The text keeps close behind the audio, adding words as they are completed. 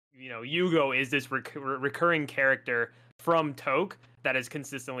Yugo is this recurring character from Toke that is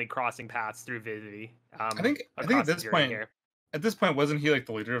consistently crossing paths through Vivy. I think Across the journey here. at this point, wasn't he like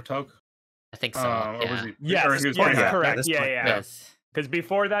the leader of Toke? I think so. Or was Yeah. he? Yes, Or he was yes, pretty high. correct. this Yeah, point, yeah. Yes. Because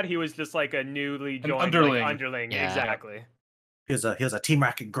before that, he was just like a newly An joined underling. underling. Yeah. Exactly. He was a Team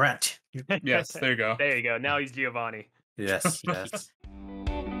Rocket grunt. Yes, there you go. There you go. Now he's Giovanni. Yes, yes.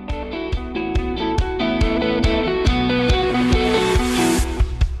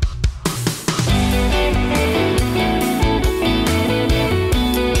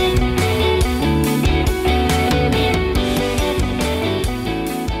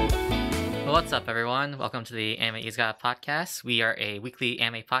 What's up, everyone? Welcome to the Anime Izakaya podcast. We are a weekly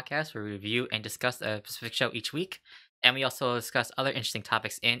anime podcast where we review and discuss a specific show each week, and we also discuss other interesting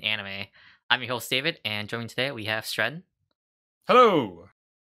topics in anime. I'm your host, David, and joining me today we have Stren. Hello.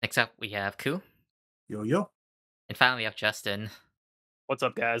 Next up, we have Ku. Yo. And finally, we have Justin. What's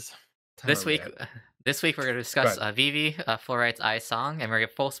up, guys? This week we're going to discuss Vivy, Fluorite's Eye Song, and we're going to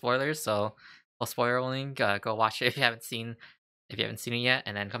get full spoilers, so full spoiler warning. Go watch it if you haven't seen it yet,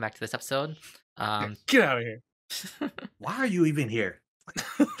 and then come back to this episode. Get out of here. Why are you even here?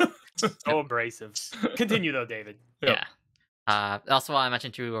 So abrasive. Continue though, David. Yeah. Also, want to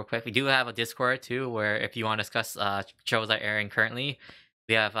mention too, real quick, we do have a Discord too, where if you want to discuss shows that are airing currently,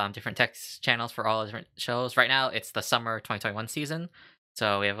 we have different text channels for all the different shows. Right now, it's the summer 2021 season,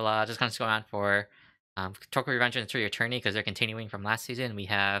 so we have a lot of discussions going on for Tokyo Revenge and Through Eternity because they're continuing from last season. We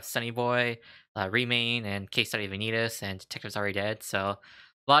have Sunny Boy, Remain, and Case Study of Vanitas, and Detectives Already Dead. So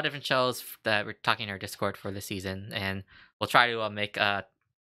a lot of different shows that we're talking in our Discord for this season, and we'll try to make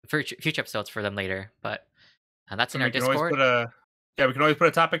future episodes for them later. But that's in our Discord. We can always put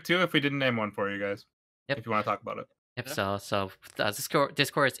a topic too if we didn't name one for you guys. Yep. If you want to talk about it. Yep. Yeah. So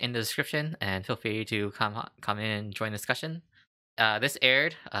Discord is in the description, and feel free to come in and join the discussion. This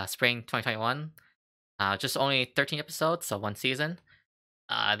aired spring 2021. Just only 13 episodes, so one season.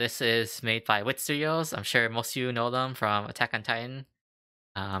 This is made by Wit Studios. I'm sure most of you know them from Attack on Titan.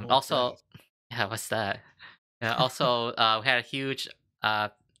 What's that? Also, we had a huge.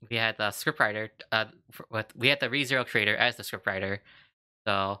 We had the scriptwriter. We had the ReZero creator as the scriptwriter.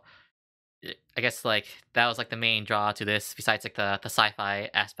 So I guess like that was like the main draw to this. Besides like the sci-fi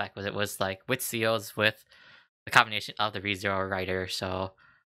aspect, was like Wit Studios with the combination of the ReZero writer. So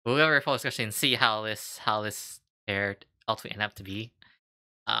we'll go over a full discussion and see how this aired ultimately ended up to be.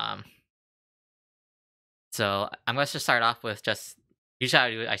 So I'm going to just start off with just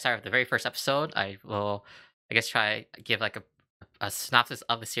usually I start with the very first episode. I will try give like a synopsis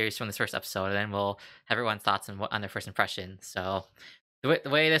of the series from this first episode, and then we'll have everyone's thoughts on their first impression. So the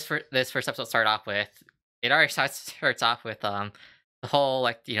way this first episode started off with, it already starts off with the whole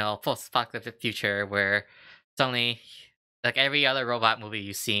post-apocalyptic future where suddenly, like every other robot movie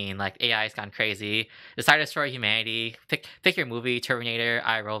you've seen, like AI's gone crazy, decided to destroy humanity. Pick your movie: Terminator,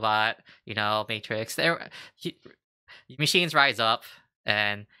 iRobot, Matrix. Machines rise up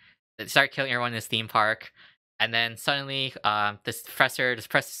and they start killing everyone in this theme park. And then suddenly, this professor just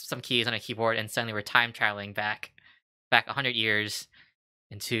presses some keys on a keyboard, and suddenly we're time traveling back 100 years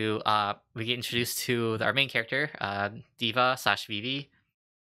into. We get introduced to our main character, Diva/Vivy.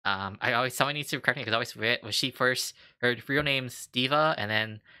 Someone needs to correct me because I always forget. Was she first? Her real name's Diva, and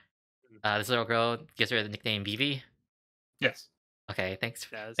then this little girl gives her the nickname Vivy. Yes. Okay. Thanks.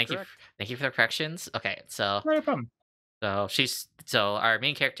 Thank you for the corrections. Okay. So No problem. So our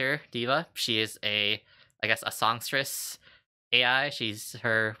main character Diva. She is a songstress AI. She's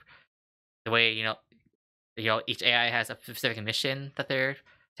the way each AI has a specific mission that they're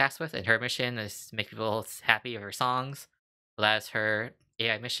tasked with, and her mission is to make people happy with her songs. So that's her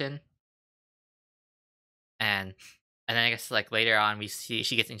AI mission. And then I guess like later on we see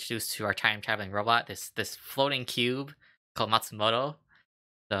she gets introduced to our time traveling robot, this floating cube called Matsumoto.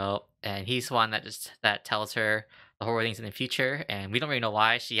 So, and he's the one that tells her the horrible things in the future, and we don't really know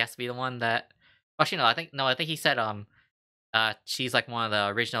why she has to be the one that. Actually, no. I think he said she's like one of the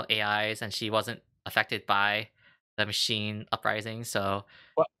original AIs, and she wasn't affected by the machine uprising. So,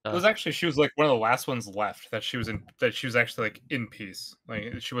 it was actually she was like one of the last ones left that she was in. That she was actually like in peace.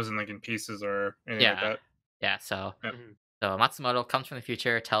 Like she wasn't like in pieces or anything like that. Yeah. So, Yep. So Matsumoto comes from the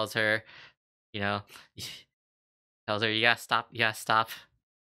future, tells her, you gotta stop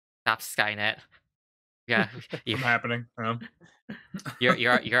Skynet. Yeah, From happening.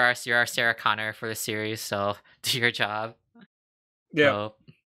 You're our Sarah Connor for the series, so do your job. Yeah. So,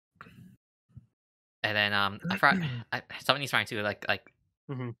 and then somebody's trying to like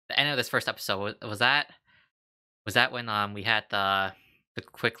the end of this first episode was that when we had the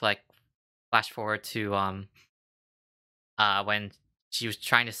quick like flash forward to when she was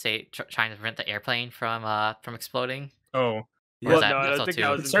trying to trying to prevent the airplane from exploding. Oh, Or is Well, that no, I don't episode think two? that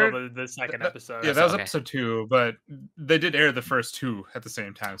was It until started- the second that- episode. yeah, that was Okay. episode 2, but they did air the first 2 at the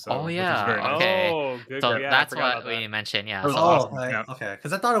same time. So Oh which was very yeah, nice. okay. Oh, good. So Yeah, I that's forgot what about we that. mentioned. Yeah. That was So, awesome. Oh, Yeah. okay.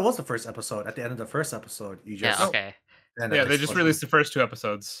 Because I thought it was the first episode. At the end of the first episode, you just yeah. Okay. then Yeah, it they just explosion. released the first 2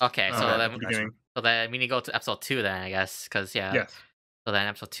 episodes. Okay. So Okay, at then the gotcha. beginning. we need to go to episode 2 then, I guess, because yeah. Yes. So then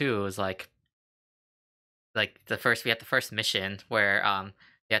episode 2 is like we had the first mission where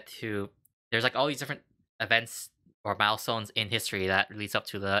you had to there's like all these different events or milestones in history that leads up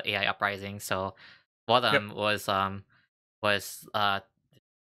to the AI uprising. So one of Yep. them was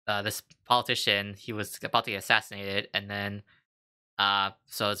this politician. He was about to get assassinated, and then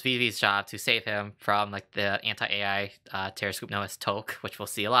so it's Vivi's job to save him from like the anti-AI terrorist group known as Toke, which we'll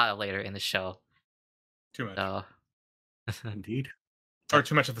see a lot of later in the show. Too much. So Indeed. Or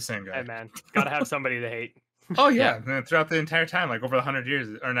too much of the same Hey guy. man, gotta have somebody to hate. Oh yeah, and throughout the entire time, like over 100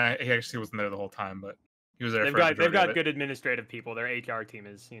 years, or not, he actually wasn't there the whole time, but he was there They've for a got majority of it. good administrative people. Their HR team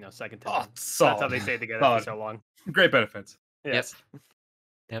is second to Oh, none. solid. That's how they stay together Solid. for so long. Great benefits. Yes.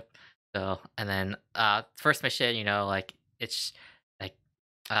 Yep. So and then first mission, like it's like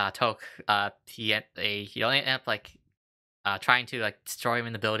Toke, he only end up like trying to like destroy him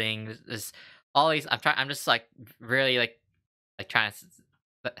in the building. There's always I'm just like really like trying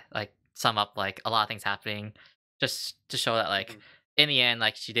to like sum up like a lot of things happening, just to show that like in the end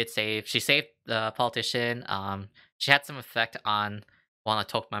like she saved the politician. She had some effect on one of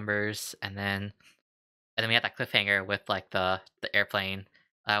the Toke members, and then we had that cliffhanger with like the airplane,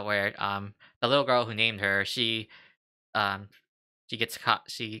 where the little girl who named her, um she gets caught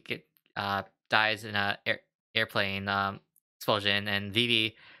dies in a airplane explosion, and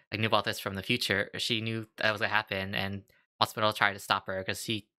Vivi like knew about this from the future. She knew that was gonna happen, and hospital tried to stop her because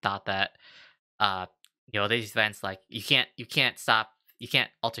he thought that uh these events, like you can't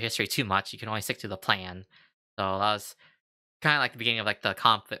alter history too much. You can only stick to the plan. So that was kind of like the beginning of like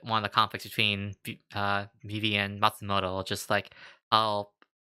one of the conflicts between Vivi and Matsumoto, just like how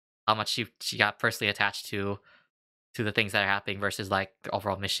much she got personally attached to the things that are happening versus like the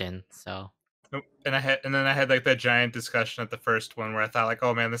overall mission. So Nope. And then I had like that giant discussion at the first one where I thought like,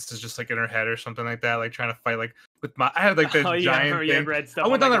 oh man, this is just like in her head or something like that, like trying to fight like with my. I had like this Oh, yeah, giant you had thing. read stuff I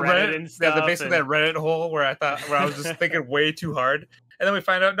went on, down like, the Reddit Reddit, and yeah, stuff, basically and- that Reddit hole where I was just thinking way too hard, and then we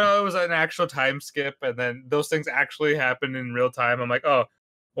find out no, it was an actual time skip, and then those things actually happened in real time. I'm like, oh,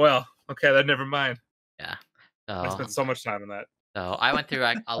 well, okay, then never mind. yeah. I So spent so much time on that. I went through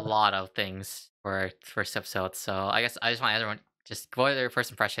like a lot of things for first episode. So I guess I just want everyone just go over their first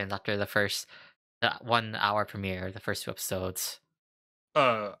impressions after the 1 hour premiere, the first 2 episodes.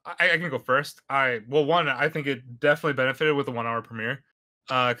 I can go first. I think it definitely benefited with the 1 hour premiere,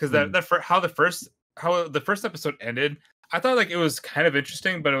 because how the first episode ended. I thought like it was kind of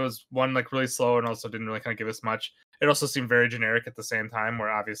interesting, but it was one like really slow and also didn't really kind of give us much. It also seemed very generic at the same time. Where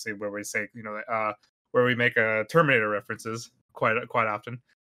obviously where we say where we make Terminator references quite often.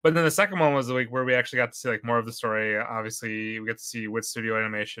 But then the second one was the week where we actually got to see like more of the story. Obviously, we got to see with studio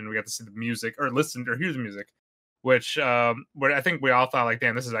animation. We got to see the music or listen or hear the music, which where I think we all thought like,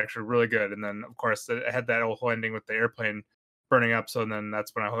 damn, this is actually really good. And then of course it had that whole ending with the airplane burning up. So then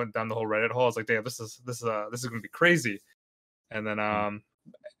that's when I went down the whole Reddit hole. I was like, damn, this is gonna be crazy. And then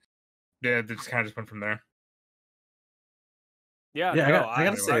yeah, it just kind of just went from there. Yeah, Yeah, no, I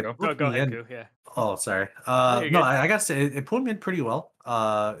gotta say, it go pulled me ahead, in. Ku. Yeah. Oh, sorry. you're No, good. I gotta say it pulled me in pretty well.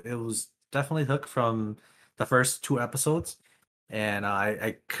 It was definitely hooked from the first 2 episodes, and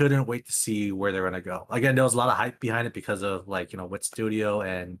I couldn't wait to see where they're gonna go. Again, there was a lot of hype behind it because of like with Studio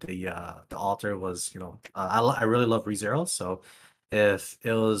and the alter was I really love ReZero, so if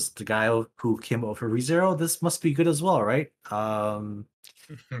it was the guy who came over ReZero, this must be good as well, right?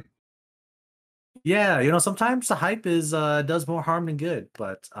 Yeah, sometimes the hype is does more harm than good,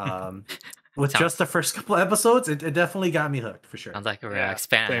 but with just the first couple episodes, it definitely got me hooked for sure. Sounds like we're gonna Yeah,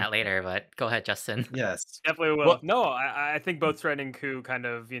 expand on same. that later, but go ahead, Justin. Yes. Definitely will. Well- No, I think both Thread and Ku kind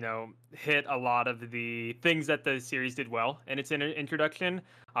of, hit a lot of the things that the series did well in its introduction.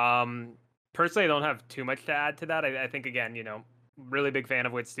 Personally, I don't have too much to add to that. I think, again, really big fan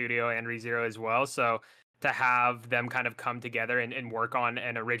of Wit Studio and ReZero as well. So to have them kind of come together and work on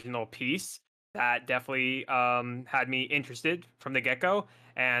an original piece, that definitely had me interested from the get-go.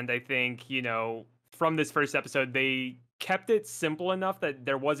 And I think, from this first episode, they kept it simple enough that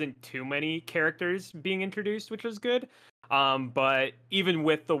there wasn't too many characters being introduced, which was good. But even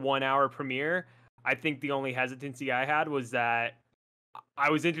with the 1 hour premiere, I think the only hesitancy I had was that I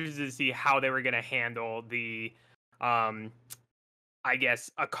was interested to see how they were going to handle the, I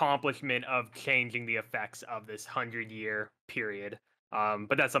guess, accomplishment of changing the effects of this 100-year period.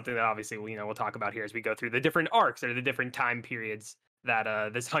 But that's something that obviously we'll talk about here as we go through the different arcs or the different time periods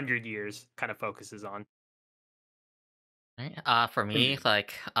that this 100 years kind of focuses on. Right. For me, Indeed.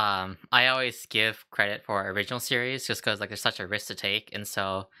 like, I always give credit for original series just because like there's such a risk to take, and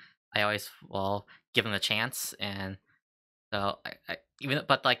so I always will give them a chance. And so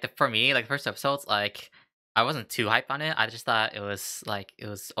but like for me, like the first episodes, like I wasn't too hyped on it. I just thought it was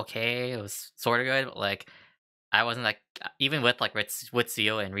okay. It was sort of good, but like I wasn't like even with like with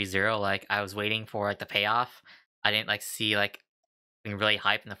Seal and ReZero, like I was waiting for like the payoff. I didn't like see like being really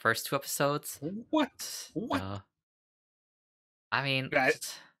hyped in the first two episodes. What? What? So I mean, I,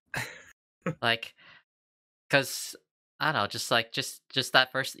 like, cause I don't know, just like just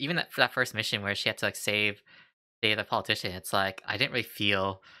that first even that for that first mission where she had to like save the politician. It's like I didn't really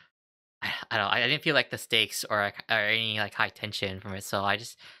feel I don't know, I didn't feel like the stakes or any like high tension from it. So I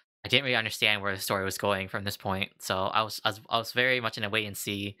didn't really understand where the story was going from this point. So I was very much in a wait and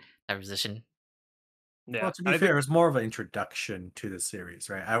see type of position. Yeah, Well, to be I think fair, it's more of an introduction to the series,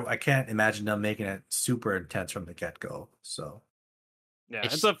 right? I can't imagine them making it super intense from the get go. So, yeah,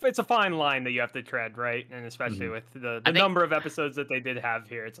 It's just, it's a fine line that you have to tread, right? And especially mhm. with the I think number of episodes that they did have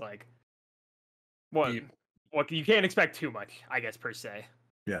here, it's like what deep. what you can't expect too much, I guess per se,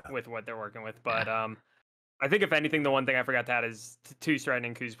 Yeah. with what they're working with. yeah. But I think if anything, the one thing I forgot to add is to Stratton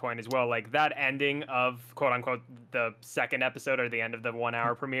and Ku's point as well. Like that ending of quote unquote the second episode or the end of the 1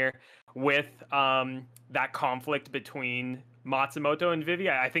 hour premiere with that conflict between Matsumoto and Vivy.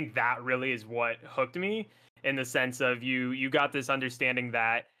 I think that really is what hooked me in the sense of you got this understanding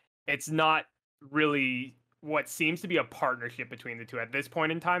that it's not really what seems to be a partnership between the two at this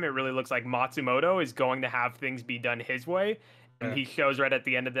point in time. It really looks like Matsumoto is going to have things be done his way, and Yeah. he shows right at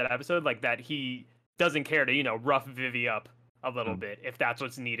the end of that episode like that he doesn't care to rough Vivy up a little Mm. bit if that's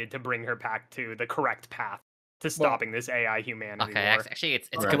what's needed to bring her back to the correct path to Well, stopping this AI humanity Okay, war. actually, it's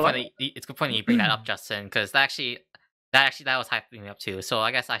a a good Right. point. lot. It's a good point that you bring that up, Justin, because that was hyping me up too. So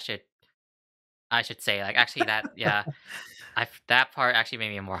I guess I should say like actually that yeah that part actually made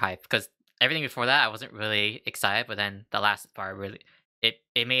me more hyped because everything before that I wasn't really excited, but then the last part really it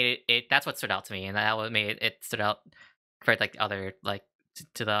made it that's what stood out to me, and that what made it stood out for like the other like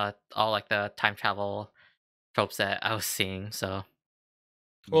to the all like the time travel tropes that I was seeing. So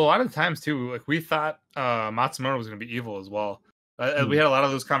Well, a lot of the times too, like we thought Matsumoto was going to be evil as well. We Mm. had a lot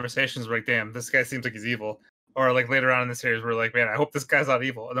of those conversations where, like, damn, this guy seems like he's evil. Or like later on in the series, we're like, man, I hope this guy's not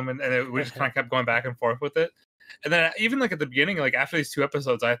evil. And then we just kind of kept going back and forth with it. And then even like at the beginning, like after these two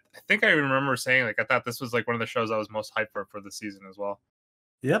episodes, I think I remember saying like I thought this was like one of the shows I was most hyped for the season as well.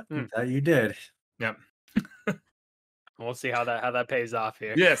 Yep, Hmm. that you did. Yep. We'll see how that pays off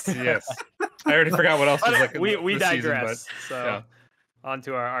here. Yes, yes. I already forgot what else was like in we this season, but digress. So yeah, on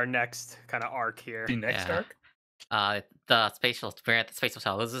to our next kind of arc the here. next yeah, arc. the spatial we're at the space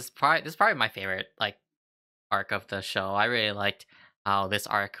hotel. This is probably my favorite like arc of the show. I really liked how this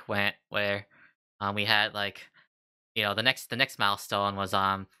arc went, where we had like the next milestone was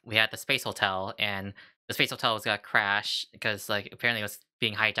we had the space hotel, and the space hotel was gonna crash because like apparently it was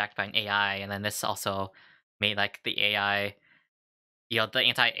being hijacked by an AI, and then this also made like the AI the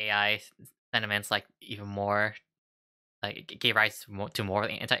anti AI sentiments like even more like it gave rise to more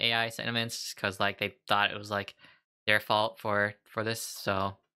anti AI sentiments because like they thought it was like their fault for this.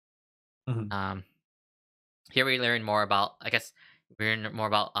 So Mhm. um here we learn more about I guess we learn more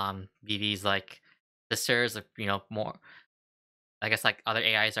about Vivi's like sisters, like, more I guess like other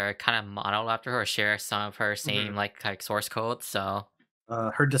AIs are kind of modeled after her or share some of her Hmm. same like source code. So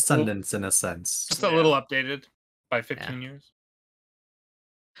Her Well, descendants, in a sense. just a Yeah. little updated by yeah. 15 years.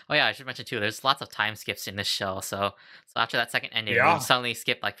 Oh yeah, I should mention too. There's lots of time skips in this show. So after that second ending, we Yeah. suddenly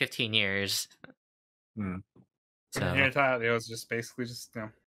skip like 15 years. Mm. And then So here I thought it was just basically just I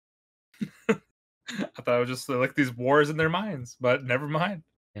thought it was just like these wars in their minds, but never mind.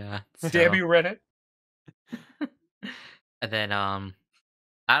 yeah. Damn So you, Reddit. and then I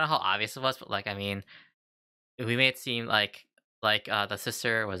don't know how obvious it was, but like I mean, we made it seem like the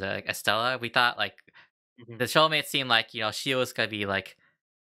sister was like Estella. We thought like Mhm. the show made it seem like she was gonna be like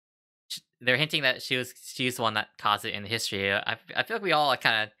they're hinting that she's the one that caused it in history. I feel like we all like,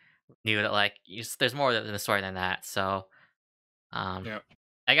 kind of knew that like there's more to the story than that. So um Yeah.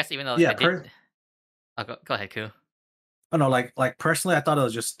 I guess even though Yeah, I did, oh, go ahead, Ku. I don't know, like personally, I thought it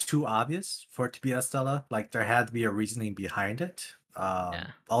was just too obvious for it to be Estella. Like there had to be a reasoning behind it.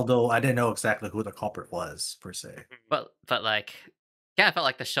 Yeah, Although I didn't know exactly who the culprit was per se. but like yeah, I felt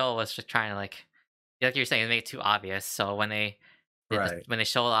like the show was just trying to like you're saying, make it too obvious. So Right. when they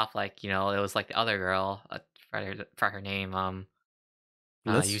showed off like it was like the other girl, for her name,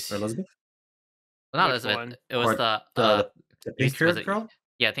 you Or Elizabeth? well, not Which Elizabeth. one? It was Or the the The It pink was haired girl.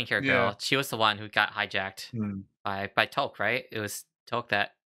 yeah, Pink Hair Yeah. Girl. She was the one who got hijacked Hmm. by Toke, right? It was Toke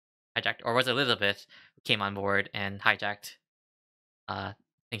that hijacked, or was it Elizabeth who came on board and hijacked uh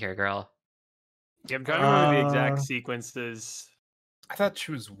Pink Hair Girl? Yeah, I'm trying to remember the exact Uh, sequences. I thought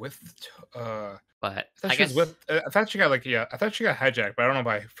she was with. But I thought I she was guess with. I thought she got like I thought she got hijacked, but I don't know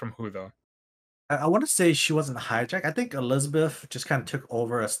by from who though. I want to say she wasn't hijacked. I think Elizabeth just kind of took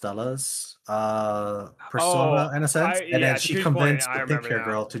over Estella's Oh, persona in a sense, and then to she Ku's point, convinced I the pink remember hair now.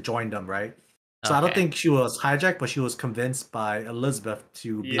 girl to join them, right? So I don't okay. think she was hijacked, but she was convinced by Elizabeth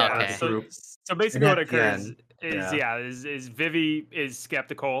to be a part of Okay. the So group. And basically what at the occurs end, is yeah. is Vivi is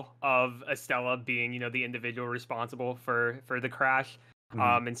skeptical of Estella being, the individual responsible for the crash.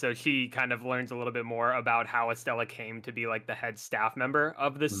 Mhm. And so she kind of learns a little bit more about how Estella came to be like the head staff member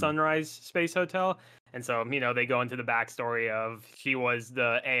of the Mhm. Sunrise Space Hotel. And so, they go into the backstory of she was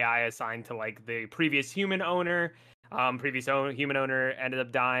the AI assigned to like the previous human owner. Human owner ended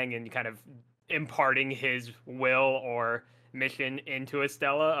up dying and kind of imparting his will or mission into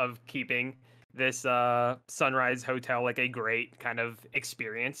Estella of keeping this Sunrise Hotel like a great kind of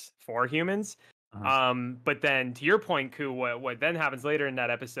experience for humans. Uh-huh. But then to your point, Ku, what then happens later in that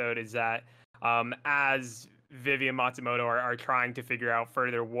episode is that as Vivi and Matsumoto are trying to figure out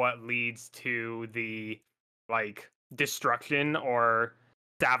further what leads to the like destruction or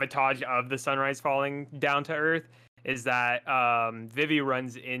sabotage of the sunrise falling down to Earth, is that Vivi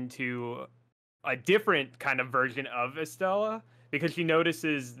runs into a different kind of version of Estella because she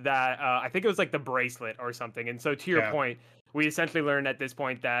notices that I think it was like the bracelet or something. And so, to your Yeah. point, we essentially learn at this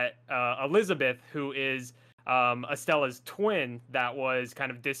point that Elizabeth, who is Estella's twin, that was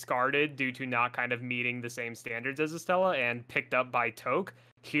kind of discarded due to not kind of meeting the same standards as Estella and picked up by Toke.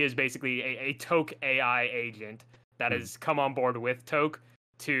 She is basically a Toke AI agent that Mhm. has come on board with Toke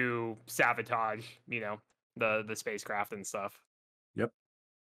to sabotage, the spacecraft and stuff. Yep.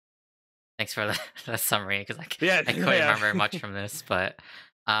 Thanks for the, the summary because Yeah, I couldn't yeah. remember much from this, but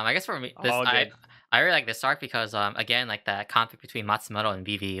I guess for me this All good. I really like this arc because again like that conflict between Matsumoto and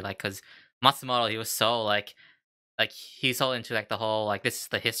Vivi, like because Matsumoto, he was so like he's so into like the whole like this is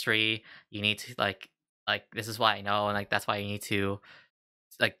the history, you need to like this is what I know, and like that's why you need to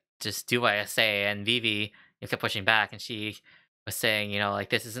like just do what I say. And Vivi, kept pushing back, and she was saying, like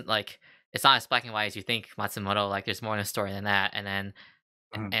this isn't like it's not as black and white as you think, Matsumoto. Like there's more in the story than that. And then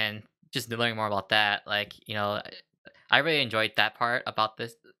Mhm. and just learning more about that, like I really enjoyed that part about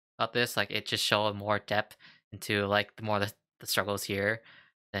this. Like it just showed more depth into like the more the struggles here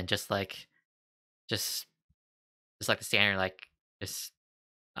than just just like the standard like just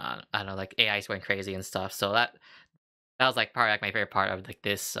I don't know, like AI's going crazy and stuff. So that was like probably like my favorite part of like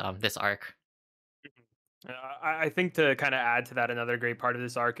this arc. I think to kind of add to that, another great part of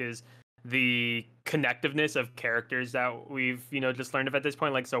this arc is the connectiveness of characters that we've just learned of at this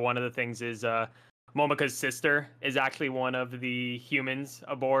point. Like, so one of the things is Momika's sister is actually one of the humans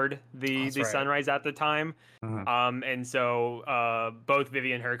aboard Oh, the that's right. Sunrise at the time. Mhm. And so both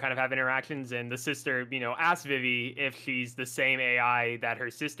Vivi and her kind of have interactions, and the sister, asks Vivi if she's the same AI that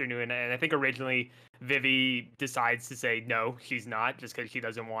her sister knew, and I think originally Vivi decides to say no, she's not, just because she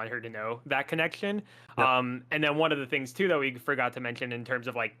doesn't want her to know that connection. Yep. And then one of the things too that we forgot to mention in terms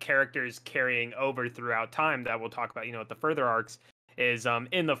of like characters carrying over throughout time that we'll talk about, at the further arcs, is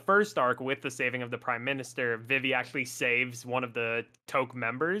in the first arc with the saving of the prime minister, Vivi actually saves one of the Toke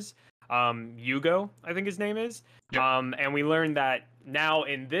members, Yugo, I think his name is. Yep. And we learned that now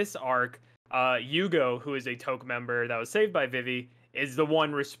in this arc, Yugo, who is a Toke member that was saved by Vivi, is the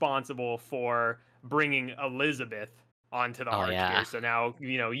one responsible for bringing Elizabeth onto the Oh arc yeah. here. So now,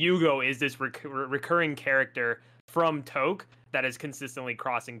 Yugo is this recurring character from Toke that is consistently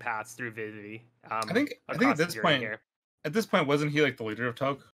crossing paths through Vivi. I think Across the journey here. at this point, wasn't he like the leader of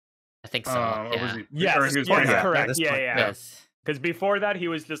Toke? I think so. Or was Yeah. he? Yes, Or he was yes, pretty high? correct. This Yeah, point, yeah. Yes. Because before that, he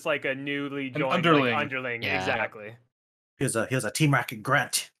was just like a newly An joined underling. underling. Yeah. Exactly. Here's a Team Rocket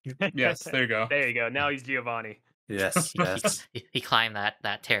grunt. Yes, there you go. There you go. Now he's Giovanni. Yes, yes. He climbed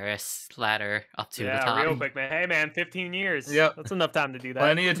that terrace ladder up to the Yeah, top. real quick, man. Hey, man, 15 years. Yep. That's enough time to do that.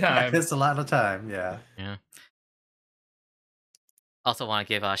 Plenty of time. It's a lot of time. Yeah. Yeah. Also want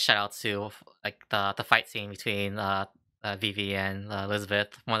to give a shout out to like the fight scene between Vivi and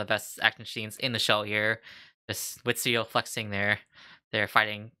Elizabeth. One of the best action scenes in the show here. Just with Studio flexing their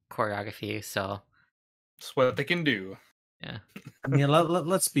fighting choreography. So That's what they can do. yeah. I mean,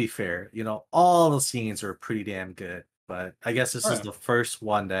 let's be fair. All the scenes are pretty damn good, but I guess this is Right. the first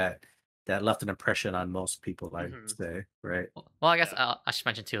one that left an impression on most people. I'd Mhm. say, right? Well, I guess I should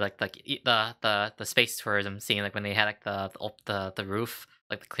mention too, like the space tourism scene, like when they had like the roof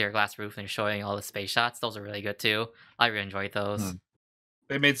like the clear glass roof and showing all the space shots. Those are really good too. I really enjoyed those.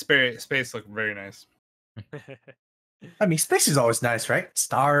 They made space look very nice. I mean, space is always nice, right?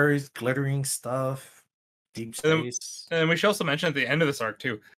 Stars, glittering stuff, deep space. And we should also mention at the end of this arc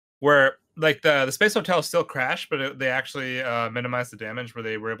too, where like the space hotel still crashed, but they actually minimized the damage, where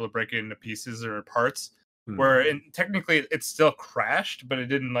they were able to break it into pieces or parts. Where technically it still crashed, but it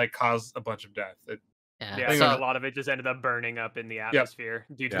didn't like cause a bunch of death. Yeah, I think a lot of it just ended up burning up in the atmosphere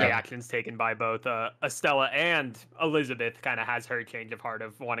due to the actions taken by both Estella and Elizabeth. Kind of has her change of heart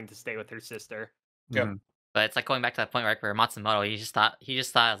of wanting to stay with her sister. Yeah. But it's like going back to that point, right, where Matsumoto, he just thought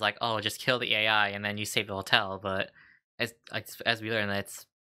it was like, oh, just kill the AI and then you save the hotel. But as we learn, that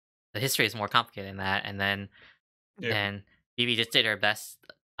the history is more complicated than that. And then Vivy just did her best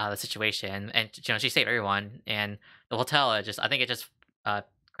the situation, and she saved everyone. And the hotel, I think it just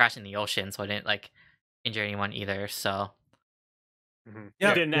crashed in the ocean, so it didn't like injure anyone either. So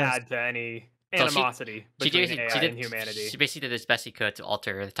it didn't add to any animosity between AI and humanity. She basically did as best she could to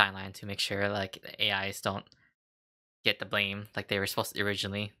alter the timeline to make sure like the AIs don't get the blame like they were supposed to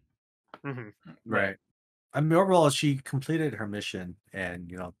originally. Right. I mean, overall, she completed her mission and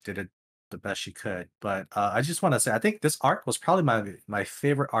did it the best she could. But I just want to say, I think this arc was probably my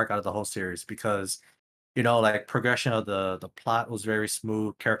favorite arc out of the whole series because like progression of the plot was very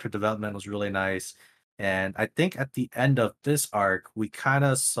smooth, character development was really nice, and I think at the end of this arc we kind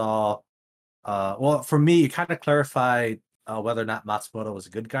of saw well, for me, it kind of clarified whether or not Matsumoto was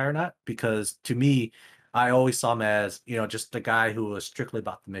a good guy or not. Because to me, I always saw him as just the guy who was strictly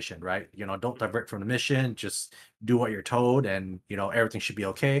about the mission, right? Don't divert from the mission, just do what you're told, and everything should be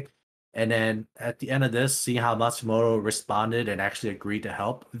okay. And then at the end of this, seeing how Matsumoto responded and actually agreed to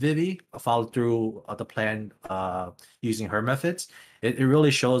help Vivy follow through the plan using her methods, it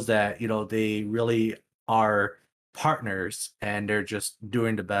really shows that they really are partners and they're just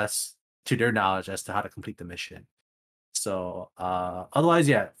doing the best to their knowledge as to how to complete the mission. So otherwise,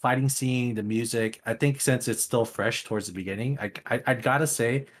 yeah, fighting scene, the music, I think since it's still fresh towards the beginning, I'd gotta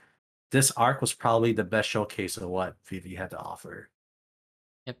say this arc was probably the best showcase of what Vivy had to offer.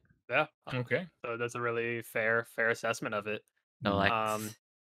 Yep. Yeah. Okay. So that's a really fair assessment of it. So like I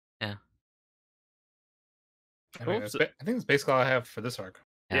think that's basically all I have for this arc.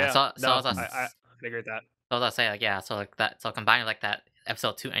 I figured that. So I was say so combining like that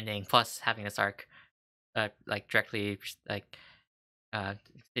episode 2 ending plus having this arc like directly like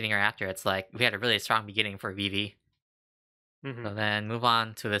sitting right after, it's like we had a really strong beginning for Vivy. So then move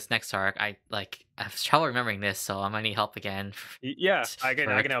on to this next arc. I have trouble remembering this, so I'm gonna need help again. Yeah, I can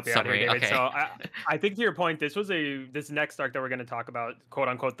help you out here, David. Okay. So I think to your point, this next arc that we're going to talk about, quote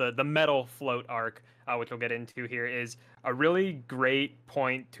unquote, the metal float arc, which we'll get into here, is a really great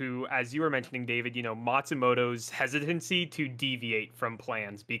point to, as you were mentioning, David, Matsumoto's hesitancy to deviate from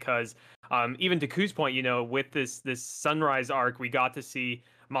plans, because even to Ku's point, with this sunrise arc, we got to see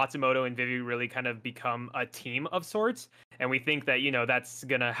Matsumoto and Vivy really kind of become a team of sorts. And we think that, that's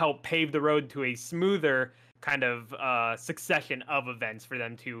going to help pave the road to a smoother kind of succession of events for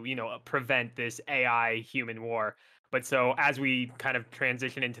them to, prevent this AI human war. But so as we kind of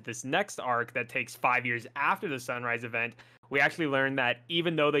transition into this next arc that takes 5 years after the Sunrise event, we actually learned that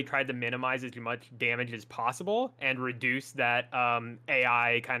even though they tried to minimize as much damage as possible and reduce that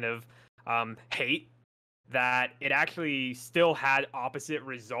AI kind of hate, that it actually still had opposite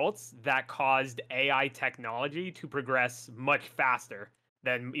results that caused AI technology to progress much faster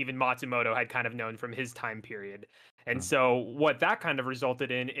than even Matsumoto had kind of known from his time period. And so what that kind of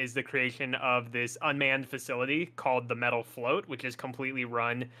resulted in is the creation of this unmanned facility called the Metal Float, which is completely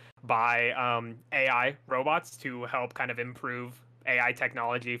run by AI robots to help kind of improve AI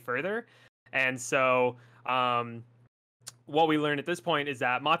technology further. And so what we learn at this point is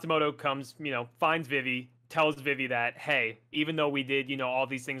that Matsumoto comes, finds Vivy, tells Vivy that, hey, even though we did, all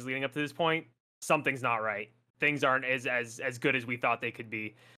these things leading up to this point, something's not right. Things aren't as good as we thought they could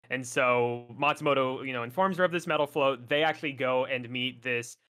be. And so Matsumoto, informs her of this metal float. They actually go and meet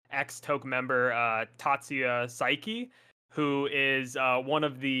this ex-Toke member, Tatsuya Saiki, who is one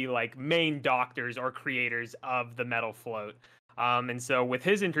of the main doctors or creators of the metal float. And so with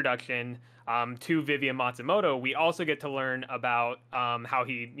his introduction to Vivy and Matsumoto, we also get to learn about how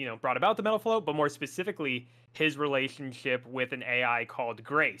he, brought about the metal float, but more specifically, his relationship with an AI called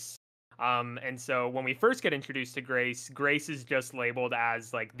Grace. And so when we first get introduced to Grace, Grace is just labeled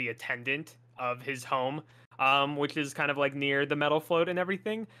as the attendant of his home, which is kind of near the metal float and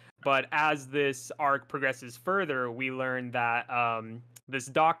everything. But as this arc progresses further, we learn that this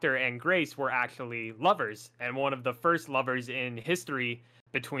doctor and Grace were actually lovers, and one of the first lovers in history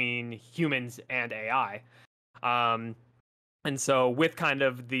between humans and AI. And so, with kind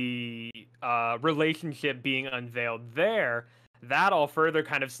of the relationship being unveiled there, that all further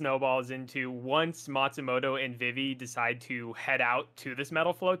kind of snowballs into once Matsumoto and Vivy decide to head out to this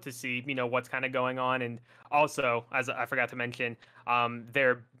metal float to see, what's kind of going on. And also, as I forgot to mention,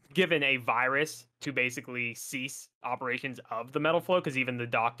 they're given a virus to basically cease operations of the metal float, because even the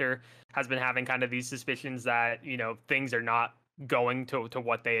doctor has been having kind of these suspicions that, things are not going to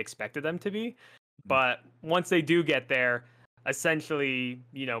what they expected them to be. But once they do get there, essentially,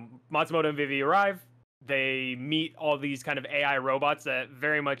 Matsumoto and Vivy arrive. They meet all these kind of AI robots that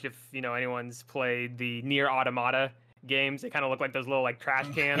very much, if anyone's played the Near Automata games, they kind of look like those little like trash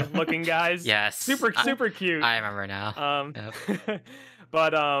can looking guys. Yes. Super cute. I remember now. Yep.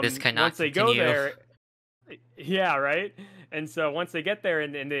 But This cannot once they continue. go there, yeah, right. And so once they get there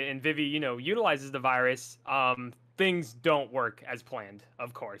and Vivy, utilizes the virus, things don't work as planned.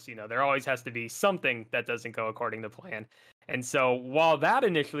 Of course, there always has to be something that doesn't go according to plan. And so while that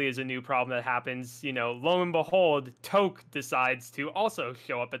initially is a new problem that happens, lo and behold, Toke decides to also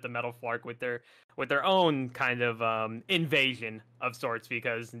show up at the Metal Flark with their own kind of invasion of sorts,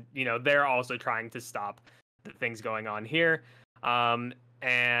 because they're also trying to stop the things going on here.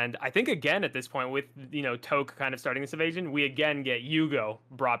 And I think again at this point, with Toke kind of starting this invasion, we again get Yugo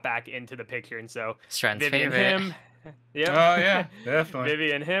brought back into the picture, and so Strand's Vivy and favorite. him, yep. Oh yeah, definitely.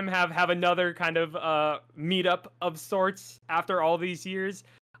 Vivy and him have another kind of meetup of sorts after all these years.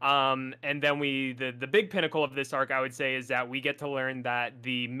 And then the big pinnacle of this arc, I would say, is that we get to learn that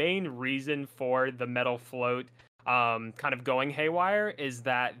the main reason for the metal float kind of going haywire is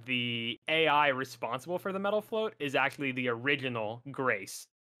that the AI responsible for the metal float is actually the original Grace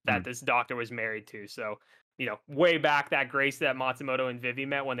that this doctor was married to. So, way back, that Grace that Matsumoto and Vivy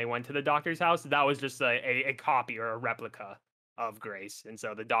met when they went to the doctor's house, that was just a copy or a replica of Grace. And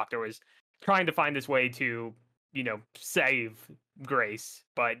so the doctor was trying to find this way to, save Grace,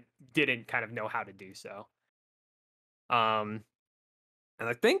 but didn't kind of know how to do so. And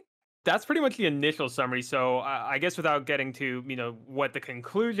I think that's pretty much the initial summary. So I guess without getting to what the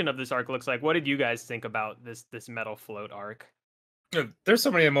conclusion of this arc looks like, what did you guys think about this metal float arc? Yeah, there's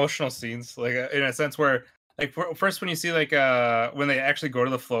so many emotional scenes, like in a sense where, like, first when you see like when they actually go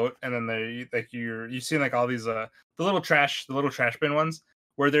to the float, and then they like you see like all these the little trash bin ones,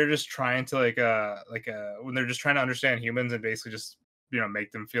 where they're just trying to when they're just trying to understand humans and basically just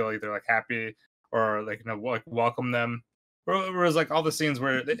make them feel either like happy or like like welcome them. Whereas like all the scenes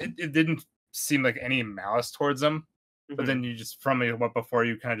where it didn't seem like any malice towards them, but then you just from what before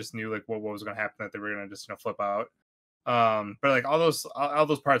you kind of just knew like what was going to happen, that they were going to just flip out. But like all those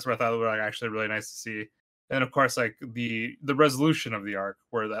parts where I thought were like actually really nice to see. And of course like the resolution of the arc,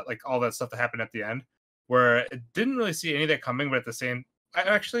 where that like all that stuff that happened at the end, where it didn't really see any of that coming, but at the same, I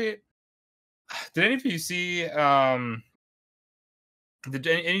actually did any of you see did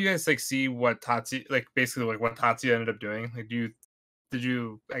any of you guys like see what Tatsuya, like basically like what Tatsuya ended up doing? Like did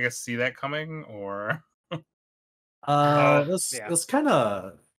you I guess see that coming, or It Yeah. was kind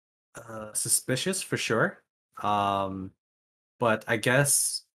of suspicious for sure. But I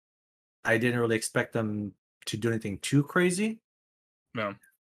guess I didn't really expect them to do anything too crazy. no?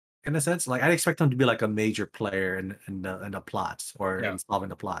 In a sense, like I'd expect them to be like a major player in the plot or Yeah. in solving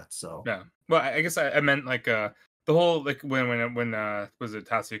the plot. So Yeah. Well, I guess I meant like the whole like when was it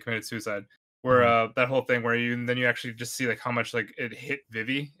Tatsuya committed suicide, where that whole thing where you actually just see like how much like it hit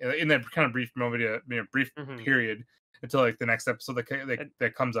Vivy in that kind of brief moment, brief period, until like the next episode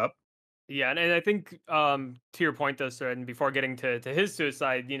that comes up. Yeah, and I think to your point though, sir, and before getting to his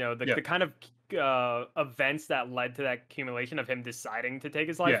suicide, the kind of events that led to that accumulation of him deciding to take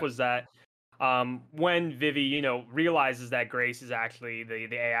his life was that when Vivy, realizes that Grace is actually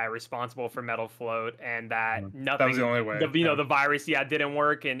the AI responsible for Metal Float, and that nothing, that was the only way. The virus, didn't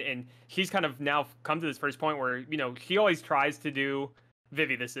work, and she's kind of now come to this first point where she always tries to do.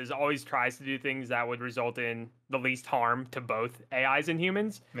 Vivy, this is always tries to do things that would result in the least harm to both AIs and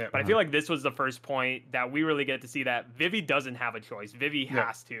humans. Yeah. But I feel like this was the first point that we really get to see that Vivy doesn't have a choice. Vivy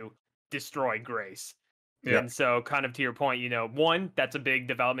has to destroy Grace. Yeah. And so, kind of to your point, one, that's a big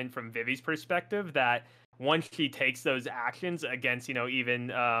development from Vivy's perspective, that once she takes those actions against, even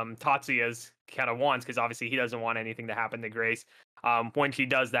Tatsuya's kind of wants, because obviously he doesn't want anything to happen to Grace. When she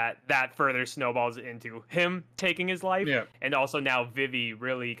does that, that further snowballs into him taking his life. Yeah. And also now Vivy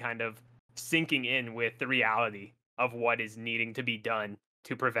really kind of sinking in with the reality of what is needing to be done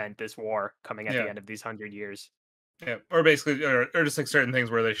to prevent this war coming at the end of these 100 years. Yeah, or basically, or just like certain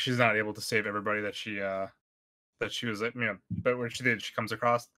things where like she's not able to save everybody that she was like, but where she comes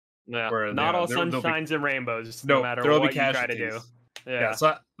across. Yeah, where not all sunshines and rainbows, no no matter there will what be you try to do. casualties. Yeah.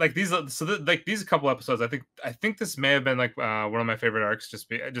 So like these couple episodes, I think this may have been like one of my favorite arcs.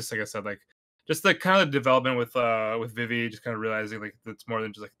 Just like I said, like just the kind of development with Vivy, just kind of realizing like it's more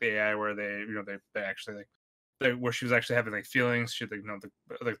than just like the AI, where they actually like where she was actually having like feelings. She had,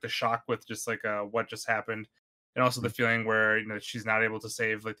 like the shock with just like what just happened, and also the feeling where she's not able to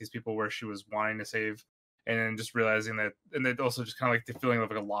save like these people where she was wanting to save, and then just realizing that, and then also just kind of like the feeling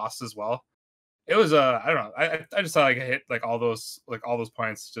of like a loss as well. It was I don't know. I just thought like I hit like all those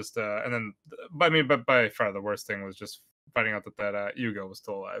points just and then but I mean but by far the worst thing was just finding out that Hugo was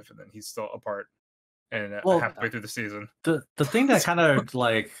still alive, and then he's still apart and Well, halfway through the season. the thing that kind of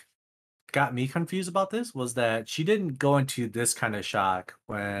like got me confused about this was that she didn't go into this kind of shock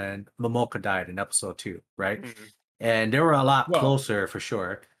when Momoka died in episode 2, right? Mhm. And they were a lot Well, closer for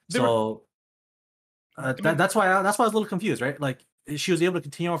sure. they were- So I mean, that's why I was a little confused, right? Like she was able to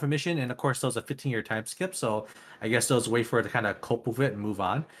continue on with her mission, and of course there was a 15-year time skip, so I guess there was a way for her to kind of cope with it and move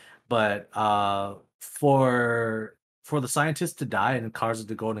on. But for the scientist to die and cause it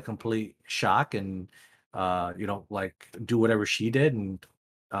to go into complete shock and like do whatever she did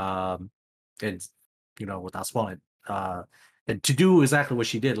um and without spoiling it, and to do exactly what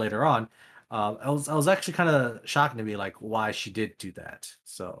she did later on, I was actually kind of shocking to me like why she did do that.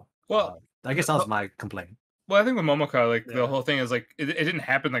 So well, I guess that was my complaint. well, I think with Momoka, like the Yeah. whole thing is like it didn't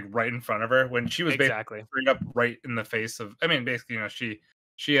happen like right in front of her when she was basically Exactly. straight up right in the face of. I mean, basically,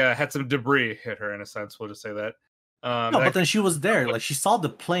 she had some debris hit her in a sense. We'll just say that. No, That but then she was there. Like she saw the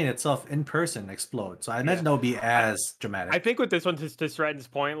plane itself in person explode. So I imagine that would be as dramatic. I think with this one, to Stratton's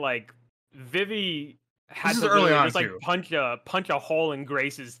point, like Vivy had This is to early literally on, just like too. punch a hole in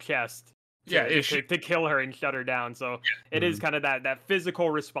Grace's chest Yeah, to kill her and shut her down. So it is kind of that physical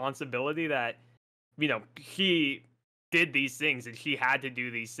responsibility that she did these things and she had to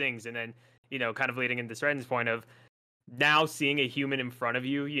do these things, and then kind of leading into Stratton's point of now seeing a human in front of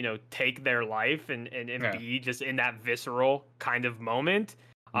you, take their life and Yeah. be just in that visceral kind of moment.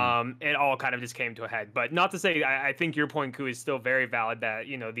 It all kind of just came to a head. But not to say, I think your point, Ku, is still very valid that,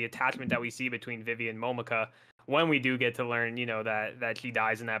 the attachment that we see between Vivy and Momoka, when we do get to learn, that she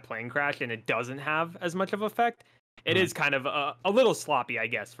dies in that plane crash and it doesn't have as much of effect, it is kind of a little sloppy, I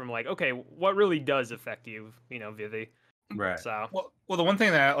guess, from like, okay, what really does affect you, Vivy? Right. So Well, the one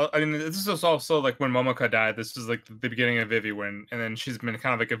thing that I mean, this is also like when Momoka died. This is like the beginning of Vivy, and then she's been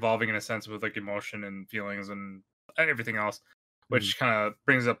kind of like evolving in a sense with like emotion and feelings and everything else, which kind of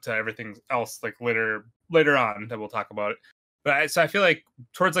brings up to everything else like later on that we'll talk about it. But so I feel like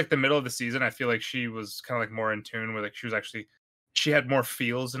towards like the middle of the season, I feel like she was kind of like more in tune with like she had more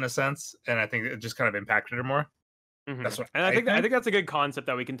feels in a sense, and I think it just kind of impacted her more. That's what and I think that's a good concept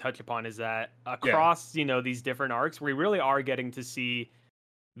that we can touch upon, is that across these different arcs, we really are getting to see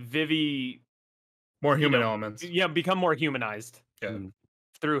Vivy more human elements. Yeah, become more humanized. Yeah.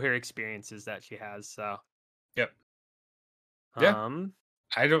 Through her experiences that she has. So yep. Yeah.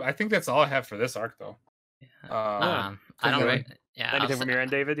 I think that's all I have for this arc though. I don't really. Yeah, anything from your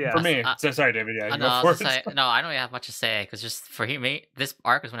end, David? Yeah. For me, sorry, David. Yeah, no, I don't really have much to say because just for me, this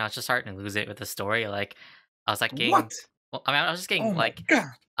arc was when I was just starting to lose it with the story. Like, I was like getting. What? Well, I mean, I was just getting Oh my like. God.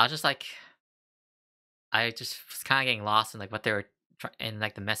 I was just like. I just was kind of getting lost in like what they were in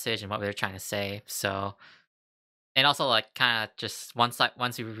like the message and what they were trying to say. So, and also like kind of just once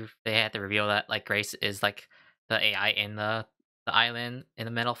they had to reveal that like Grace is like the AI in the island in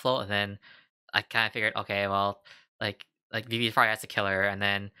the metal float, and then I kind of figured, okay, well, like Vivi probably has to kill her, and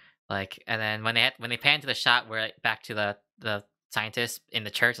then when they pan to the shot where like, back to the scientist in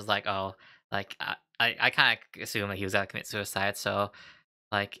the church, I was like, oh, like I kind of assumed that he was gonna commit suicide, so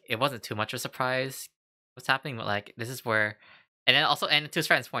like it wasn't too much of a surprise what's happening, but like this is where, and then also, and to his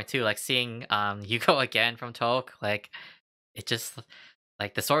friend's point too, like seeing Yuko again from Toke, like it just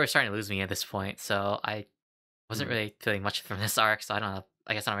like the story was starting to lose me at this point, so I wasn't really feeling much from this arc, so I don't know.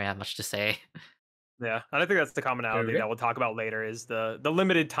 I guess I don't really have much to say. Yeah, and I think that's the commonality that we'll talk about later, is the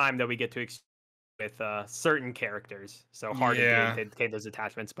limited time that we get to with certain characters. So hard to maintain those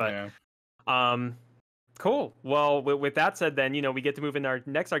attachments, but cool. Well, with that said, then we get to move in our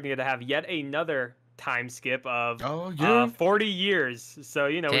next arc. We get to have yet another time skip of 40 years. So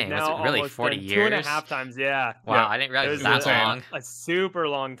we've now was it really almost 40 done years? 2.5 times. Yeah. Wow, I didn't realize it was that long. A super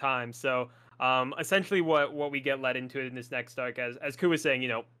long time. So essentially what we get led into in this next arc, as Ku was saying,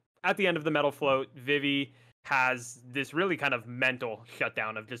 at the end of the metal float, Vivy has this really kind of mental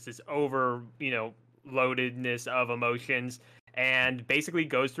shutdown of just this over loadedness of emotions, and basically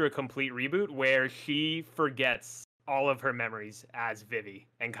goes through a complete reboot where she forgets all of her memories as Vivy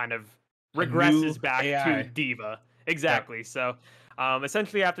and kind of regresses back to Diva. Exactly. So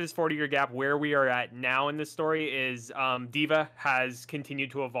Essentially, after this 40-year gap, where we are at now in this story is Diva has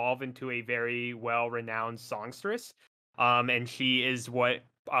continued to evolve into a very well-renowned songstress, and she is what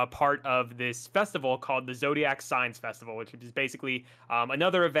part of this festival called the Zodiac Signs Festival, which is basically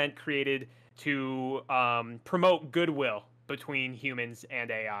another event created to promote goodwill between humans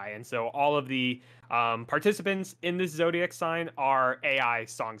and AI. And so all of the participants in this zodiac sign are AI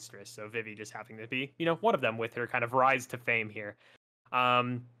songstress. So Vivy just happening to be, one of them with her kind of rise to fame here.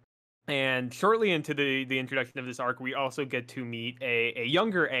 Um, and shortly into the introduction of this arc, we also get to meet a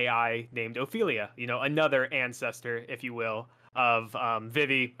younger AI named Ophelia, another ancestor, if you will, of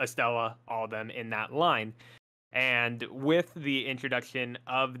Vivy, Estella, all of them in that line. And with the introduction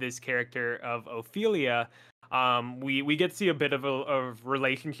of this character of Ophelia, we get to see a bit of a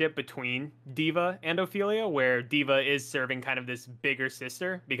relationship between Diva and Ophelia, where Diva is serving kind of this bigger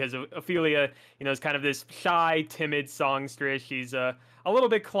sister because Ophelia, is kind of this shy, timid songstress. She's a little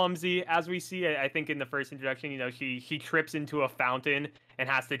bit clumsy, as we see. I think in the first introduction, she trips into a fountain and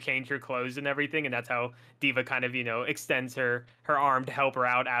has to change her clothes and everything, and that's how Diva kind of extends her arm to help her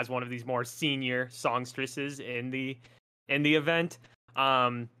out as one of these more senior songstresses in the event.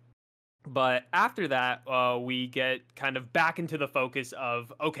 But after that, we get kind of back into the focus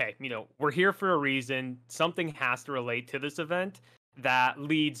of, okay, we're here for a reason. Something has to relate to this event that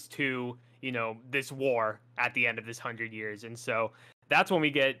leads to, this war at the end of this 100 years. And so that's when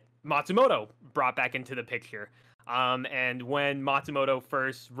we get Matsumoto brought back into the picture. And when Matsumoto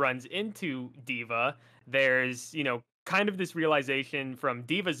first runs into Diva, there's, kind of this realization from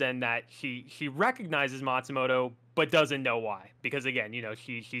Diva's end that she recognizes Matsumoto but doesn't know why, because again,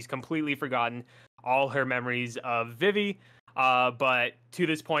 she's completely forgotten all her memories of Vivy, but to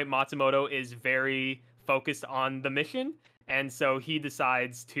this point Matsumoto is very focused on the mission, and so he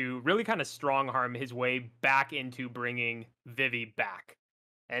decides to really kind of strong arm his way back into bringing Vivy back.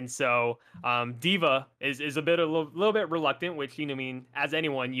 And so Diva is a little bit reluctant, which, as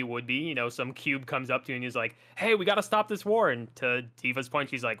anyone you would be. Some cube comes up to you and he's like, hey, we got to stop this war. And to Diva's point,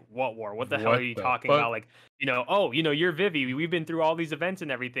 she's like, what war? What the hell are you talking about? Like, you're Vivy. We've been through all these events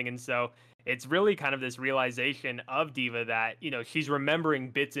and everything. And so it's really kind of this realization of Diva that, she's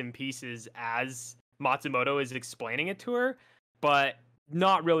remembering bits and pieces as Matsumoto is explaining it to her, but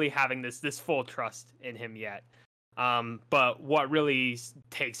not really having this full trust in him yet. But what really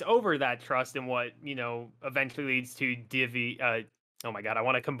takes over that trust and what, eventually leads to Divi, oh my God, I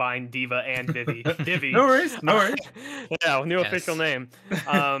want to combine Diva and Vivy. Vivy. No worries. Yeah, new official name.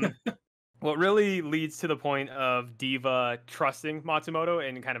 What really leads to the point of Diva trusting Matsumoto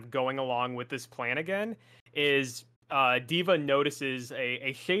and kind of going along with this plan again is Diva notices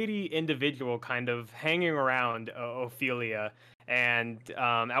a shady individual kind of hanging around Ophelia, and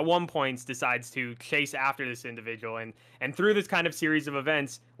at one point decides to chase after this individual. And through this kind of series of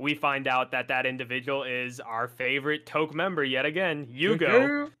events, we find out that individual is our favorite Toke member yet again,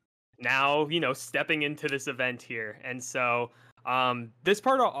 Yugo. Now, stepping into this event here. And so this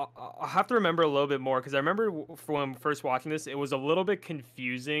part I'll have to remember a little bit more, because I remember from first watching this, it was a little bit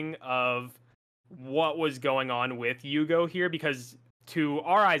confusing of what was going on with Yugo here, because to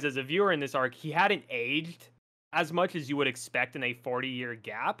our eyes as a viewer in this arc, he hadn't aged as much as you would expect in a 40-year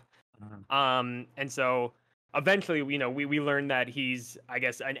gap. And so eventually, we learned that he's, I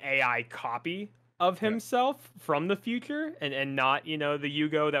guess, an AI copy of himself from the future, and not, the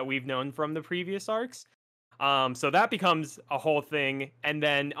Yugo that we've known from the previous arcs. So that becomes a whole thing. And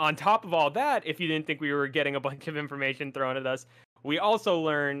then on top of all that, if you didn't think we were getting a bunch of information thrown at us, we also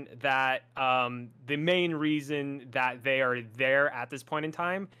learn that the main reason that they are there at this point in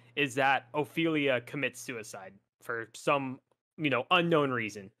time is that Ophelia commits suicide for some, unknown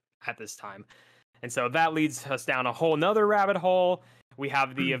reason at this time. And so that leads us down a whole nother rabbit hole. We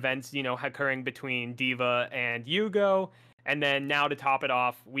have the events, occurring between Diva and Yugo. And then now to top it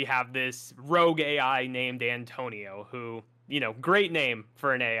off, we have this rogue AI named Antonio, who, great name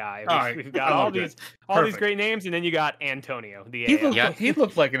for an AI. We've got all these great names, and then you got Antonio, the AI. He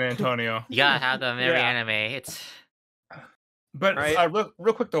looked like an Antonio. You gotta have them in every anime. It's But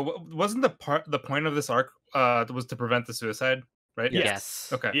real quick though, wasn't the point of this arc was to prevent the suicide, right? yes.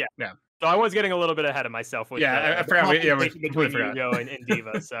 Okay. Yeah. So I was getting a little bit ahead of myself with I forgot. We between forgot. Yugo and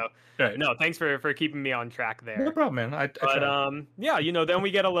Diva. So right. No, thanks for keeping me on track there. No problem, man. I tried. Then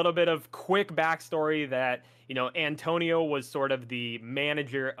we get a little bit of quick backstory that Antonio was sort of the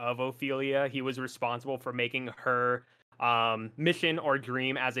manager of Ophelia. He was responsible for making her mission or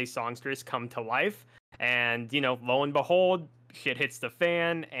dream as a songstress come to life. And lo and behold, shit hits the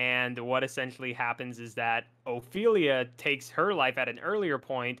fan, and what essentially happens is that Ophelia takes her life at an earlier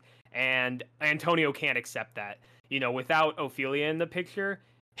point, and Antonio can't accept that. without Ophelia in the picture,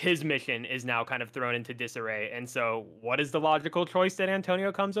 his mission is now kind of thrown into disarray. And so, what is the logical choice that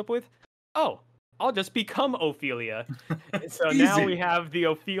Antonio comes up with? Oh, I'll just become Ophelia. And so now we have the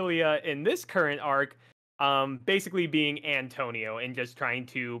Ophelia in this current arc, basically being Antonio and just trying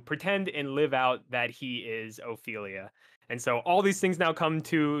to pretend and live out that he is Ophelia. And so all these things now come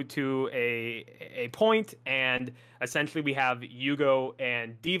to a point, and essentially we have Yugo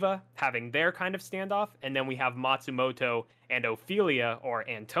and Diva having their kind of standoff, and then we have Matsumoto and Ophelia, or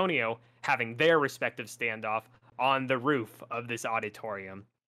Antonio, having their respective standoff on the roof of this auditorium.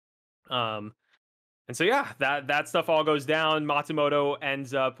 And so yeah, that stuff all goes down. Matsumoto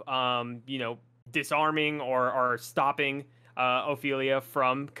ends up disarming or stopping Ophelia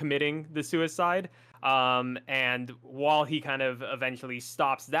from committing the suicide. And while he kind of eventually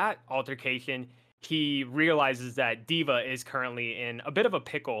stops that altercation, he realizes that Diva is currently in a bit of a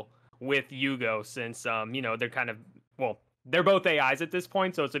pickle with Yugo, since they're kind of, well, they're both AIs at this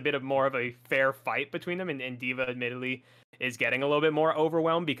point, so it's a bit of more of a fair fight between them. And Diva admittedly is getting a little bit more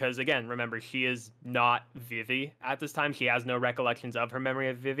overwhelmed because, again, remember, she is not Vivy at this time. She has no recollections of her memory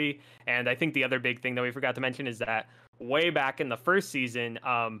of Vivy. And I think the other big thing that we forgot to mention is that way back in the first season,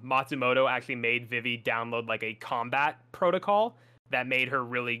 Matsumoto actually made Vivy download like a combat protocol that made her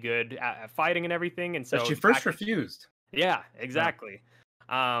really good at fighting and everything. And so that she first refused. Yeah, exactly.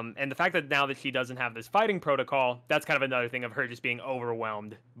 And the fact that now that she doesn't have this fighting protocol, that's kind of another thing of her just being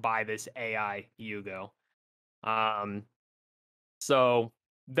overwhelmed by this AI Yugo. So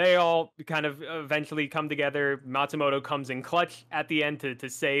they all kind of eventually come together. Matsumoto comes in clutch at the end to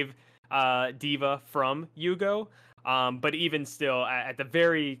save Diva from Yugo. But even still, at the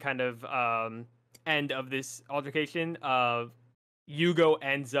very kind of end of this altercation, Yugo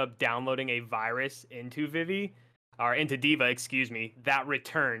ends up downloading a virus into Vivy, or into Diva, excuse me, that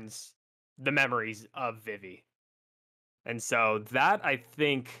returns the memories of Vivy. And so that, I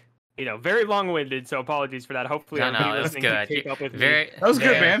think, very long-winded, so apologies for that. Hopefully everybody listening can keep up with me. That was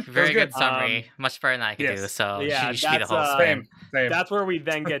good, man. Very good summary. Much better than I could do. So yeah, you should be the host. Same. That's where we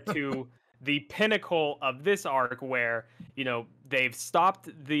then get to the pinnacle of this arc, where they've stopped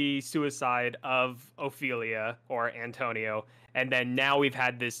the suicide of Ophelia, or Antonio, and then now we've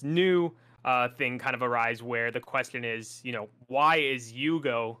had this new thing kind of arise where the question is, why is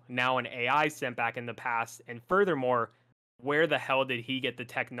Yugo now an AI sent back in the past? And furthermore, where the hell did he get the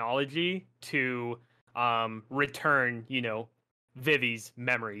technology to return, Vivy's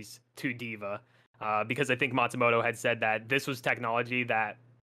memories to Diva? Because I think Matsumoto had said that this was technology that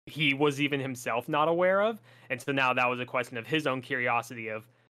he was even himself not aware of. And so now that was a question of his own curiosity of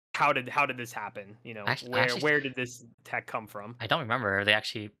how did this happen? Where did this tech come from? I don't remember. They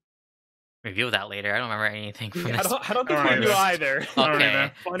actually reveal that later. I don't remember anything from this. I don't think we do either.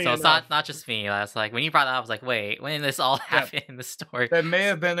 Okay, Funny so it's enough. not just me. I was like, when you brought that up, I was like, wait, when did this all happen in the story? That may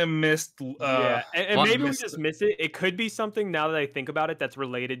have been a missed. And maybe we just miss it. It could be something, now that I think about it, that's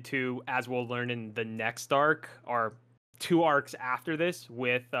related to, as we'll learn in the next arc, or 2 arcs after this,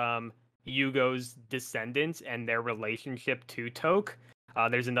 with Yugo's descendants and their relationship to Toke.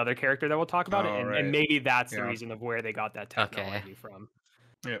 There's another character that we'll talk about, and maybe that's the reason of where they got that technology from.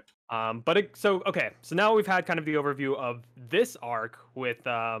 Yep. So now we've had kind of the overview of this arc with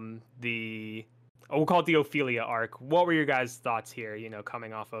we'll call it the Ophelia arc. What were your guys' thoughts here,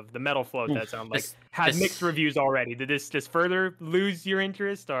 coming off of the Metal Float that sound like had mixed reviews already? Did this just further lose your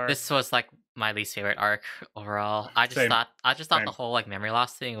interest, or this was like my least favorite arc overall? I just thought the whole like memory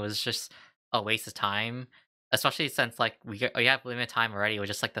loss thing was just a waste of time, especially since like we have limited time already with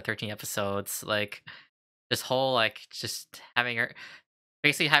just like the 13 episodes. Like this whole like just having her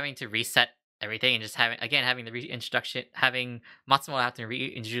basically having to reset everything and just having the reintroduction, having Matsumoto have to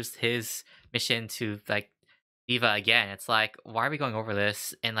reintroduce his mission to like Diva again. It's like, why are we going over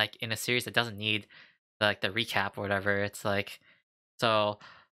this in like in a series that doesn't need like the recap or whatever? It's like, so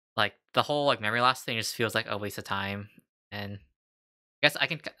like the whole like memory loss thing just feels like a waste of time. And I guess I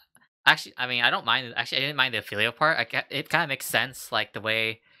can actually, I mean, I don't mind. Actually, I didn't mind the Ophelia part. It kind of makes sense, like the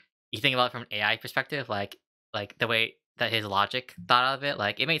way you think about it from an AI perspective, like the way that his logic thought of it,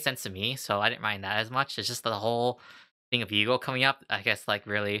 like it made sense to me, so I didn't mind that as much. It's just the whole thing of Yugo coming up, I guess, like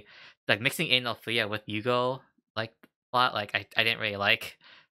really like mixing in Ophelia with Yugo like plot, like I didn't really like.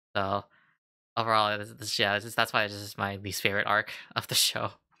 So overall, that's why it's just my least favorite arc of the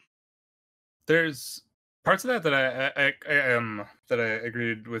show. There's parts of that I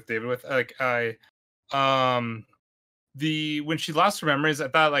agreed with David with. Like when she lost her memories, I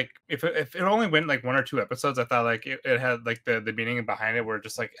thought like if it only went like 1 or 2 episodes, I thought like it had like the meaning behind it, where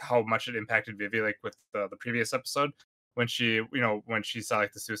just like how much it impacted Vivy, like with the previous episode when she saw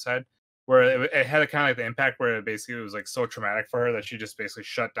like the suicide. where it had a kind of like the impact where it basically was like so traumatic for her that she just basically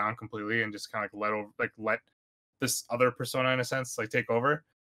shut down completely and just kind of let this other persona in a sense like take over.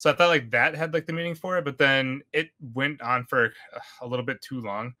 So I thought like that had like the meaning for it, but then it went on for a little bit too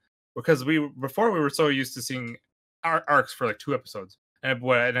long because before we were so used to seeing arcs for like 2 episodes, and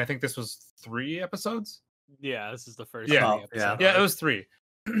I think this was 3 episodes. Yeah, this is the first Yeah. three episode Yeah, it arc. was 3.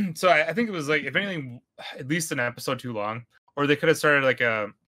 So I think it was like if anything, at least an episode too long, or they could have started like a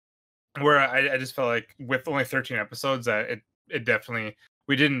where I just felt like with only 13 episodes that it definitely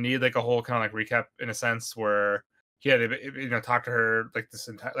we didn't need like a whole kind of like recap in a sense where he had to talk to her like this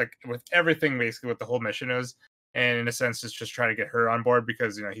entire like with everything basically what the whole mission is, and in a sense just try to get her on board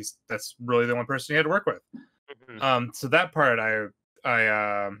because that's really the one person he had to work with. So that part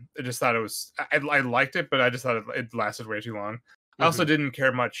I just thought it was I liked it, but I just thought it lasted way too long. I also didn't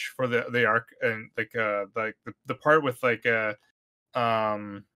care much for the arc and like the part with like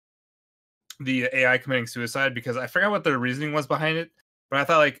um the AI committing suicide because I forgot what their reasoning was behind it, but I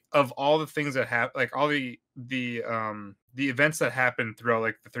thought like of all the things that happen, like all the events that happened throughout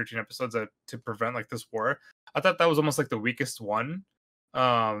like the 13 episodes that to prevent like this war, I thought that was almost like the weakest one,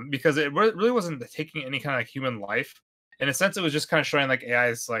 because it really wasn't taking any kind of like human life. In a sense, it was just kind of showing like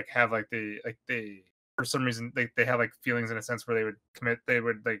AIs like have like they for some reason they have like feelings in a sense where they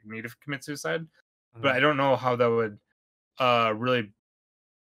would like need to commit suicide, but I don't know how that would really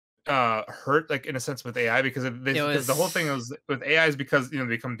hurt like in a sense with AI because because the whole thing was with AIs because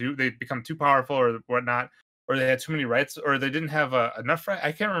they become too powerful or whatnot, or they had too many rights or they didn't have enough right.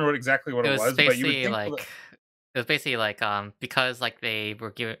 I can't remember exactly what it was, but you would basically think like it was basically like because like they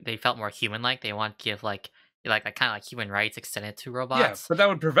felt more human like they want to give like kind of like human rights extended to yeah, robots. but that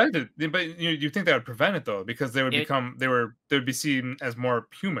would prevent it. But you think that would prevent it though because they would It, they would be seen as more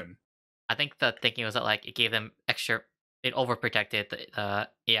human. I think the thinking was that like it gave them extra. It overprotected the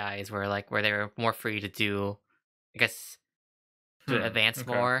AIs where they were more free to do, I guess, to advance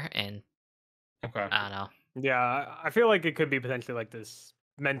Okay. more and Okay. I don't know. Yeah, I feel like it could be potentially like this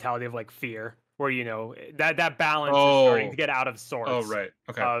mentality of like fear, where that balance is starting to Oh. get out of Oh, sorts. right.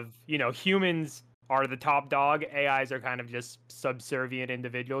 Okay. Of humans are the top dog, AIs are kind of just subservient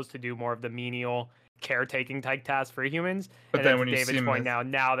individuals to do more of the menial caretaking type tasks for humans. But And then then to when you see David's him point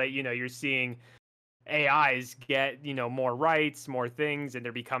now that you're seeing AIs get more rights, more things, and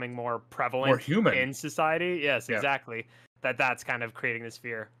they're becoming more more prevalent human. in society. Yes, Yeah. exactly. That's kind of creating this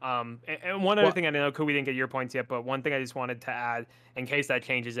fear. And one other Well, thing I know, we didn't get your points yet, but one thing I just wanted to add, in case that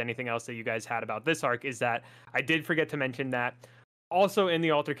changes anything else that you guys had about this arc, is that I did forget to mention that also in the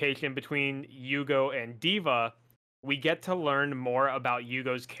altercation between Yugo and Diva, we get to learn more about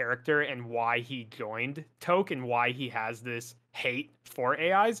Yugo's character and why he joined Toke and why he has this hate for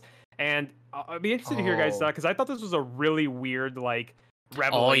AIs. And I'd be interested to hear your guys' thought because I thought this was a really weird Oh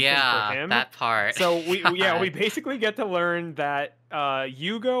revelation for yeah, him. that part. So we God. basically get to learn that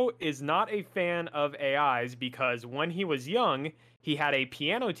Yugo is not a fan of AIs because when he was young, he had a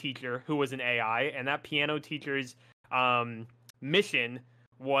piano teacher who was an AI, and that piano teacher's mission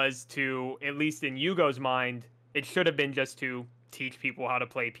was to, at least in Yugo's mind, it should have been just to teach people how to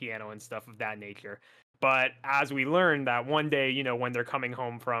play piano and stuff of that nature. But as we learn that one day, when they're coming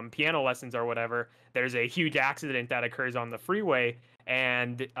home from piano lessons or whatever, there's a huge accident that occurs on the freeway,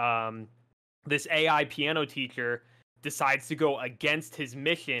 and this AI piano teacher decides to go against his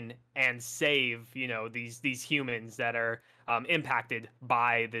mission and save these humans that are impacted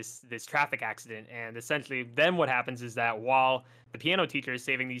by this traffic accident. And essentially then what happens is that while the piano teacher is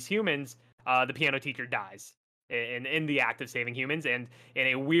saving these humans, the piano teacher dies in the act of saving humans. And in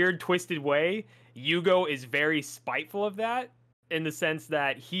a weird twisted way, Yugo is very spiteful of that, in the sense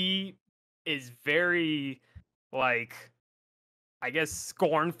that he is very, like, I guess,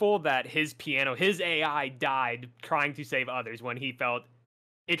 scornful that his AI died trying to save others when he felt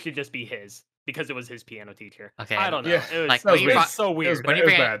it should just be his because it was his piano teacher. Okay, I don't know. yeah, It was, like that was it weird. was so weird. when It you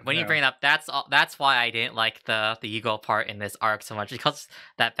was bring bad, it, when you yeah. bring it up, that's why I didn't like the Yugo part in this arc so much because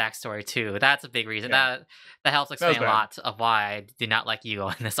that backstory too. That's a big reason. Yeah. That helps was explain a bad. lot of why I did not like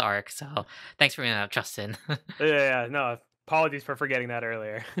Yugo in this arc. So thanks for bringing that up, Justin. Yeah, no, apologies for forgetting that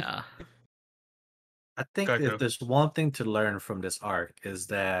earlier. Yeah. I think Go ahead, if Ko. there's one thing to learn from this arc is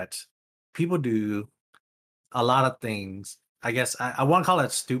that people do a lot of things. I guess I want to call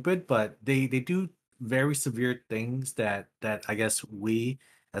it stupid, but they do very severe things that I guess we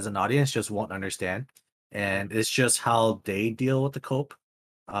as an audience just won't understand, and it's just how they deal with the cope.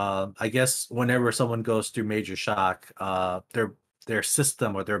 I guess whenever someone goes through major shock, their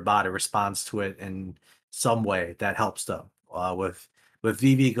system or their body responds to it in some way that helps them. With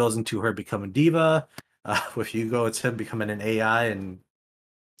Vivi, it goes into her becoming diva. With Hugo, it's him becoming an AI, and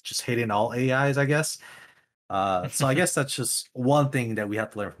just hating all AIs, I guess. So I guess that's just one thing that we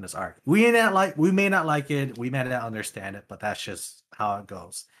have to learn from this arc. We may not like it, we may not understand it, but that's just how it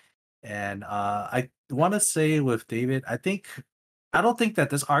goes. And I want to say with David, I don't think that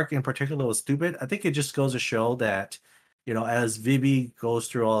this arc in particular was stupid. I think it just goes to show that, as Vivy goes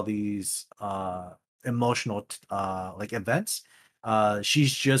through all these emotional like events,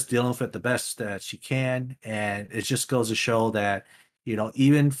 she's just dealing with it the best that she can, and it just goes to show that,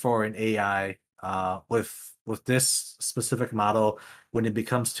 even for an AI, with this specific model, when it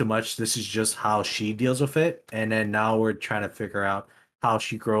becomes too much, this is just how she deals with it, and then now we're trying to figure out how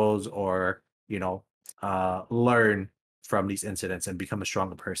she grows or learn from these incidents and become a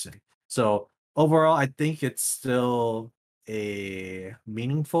stronger person. So overall, I think it's still a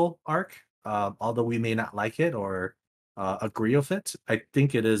meaningful arc, although we may not like it or agree with it. I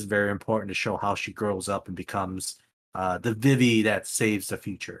think it is very important to show how she grows up and becomes the Vivy that saves the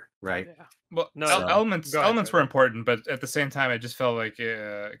future, right? Yeah. Well, No, So- elements Go ahead, elements were Jordan. important, but at the same time, I just felt like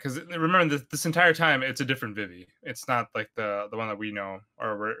because remember this entire time it's a different Vivy. It's not like the one that we know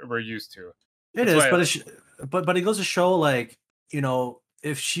or we're used to. It That's is, why, but but it goes to show, like,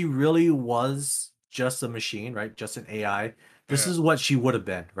 if she really was just a machine, right, just an AI, this Yeah. is what she would have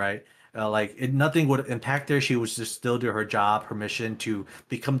been, right? Like, nothing would impact her. She would just still do her job, her mission to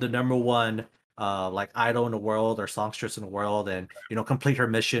become the number one, like, idol in the world or songstress in the world, and complete her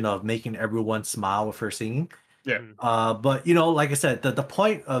mission of making everyone smile with her singing. Yeah. Mhm. But like I said, the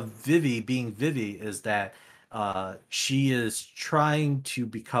point of Vivy being Vivy is that she is trying to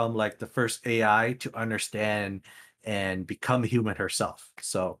become like the first AI to understand and become human herself.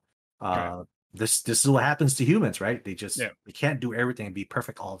 So Right. this is what happens to humans, right? Yeah. They can't do everything and be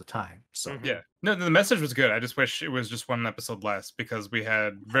perfect all the time. So Mhm. Yeah. No, the message was good. I just wish it was just one episode less because we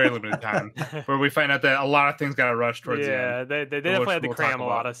had very limited time. Where we find out that a lot of things got rushed towards the end. Yeah, they which definitely had to we'll talk cram a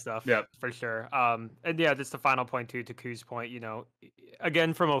lot about. of stuff. Yep. For sure. And yeah, just the final point too, to Ku's point,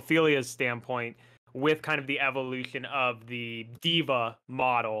 again from Ophelia's standpoint, with kind of the evolution of the diva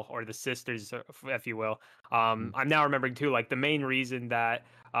model or the sisters, if you will. I'm now remembering too, like the main reason that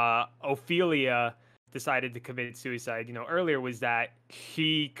Ophelia decided to commit suicide, earlier was that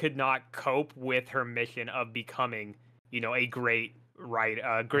she could not cope with her mission of becoming, a great great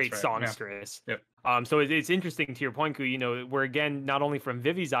That's right. Yeah. songstress. Yep. So it's interesting to your point, Ku. We're again not only from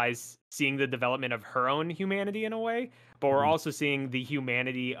Vivi's eyes seeing the development of her own humanity in a way, but we're Mhm. also seeing the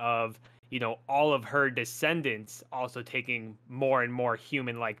humanity of all of her descendants also taking more and more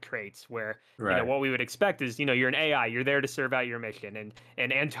human-like traits. Where right. what we would expect is you're an AI, you're there to serve out your mission,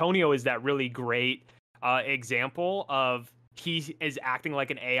 and Antonio is that really great example of he is acting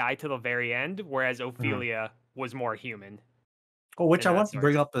like an AI to the very end, whereas Ophelia was more human. Oh, which in I that want to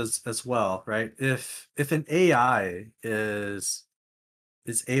bring sort. up as well, right? If an AI is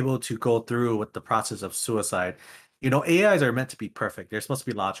able to go through with the process of suicide, AIs are meant to be perfect. They're supposed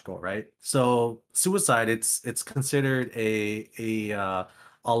to be logical, right? So suicide, it's considered a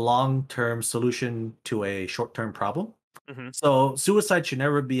long-term solution to a short-term problem. Hmm. So suicide should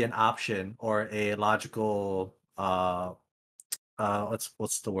never be an option or a logical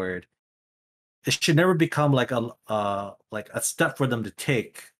what's the word? It should never become like a step for them to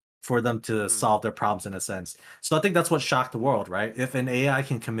take for them to Mm. solve their problems in a sense. So I think that's what shocked the world, right? If an AI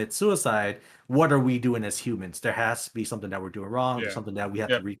can commit suicide, what are we doing as humans? There has to be something that we're doing wrong, Yeah. something that we have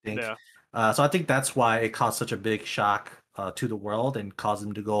to Yep. rethink. Yeah. So I think that's why it caused such a big shock to the world and caused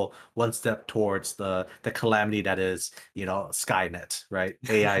them to go one step towards the calamity that is, Skynet, right?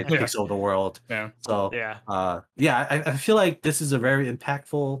 AI Yeah. takes over the world. Yeah. So Yeah. yeah, I feel like this is a very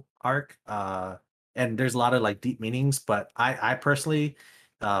impactful arc, and there's a lot of like deep meanings. But I personally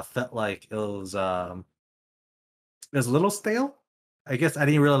felt like it was a little stale. I guess I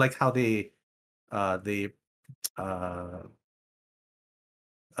didn't really like how they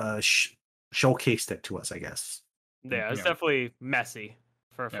uh, sh- showcased it to us. I guess. Yeah, it's Yeah. definitely messy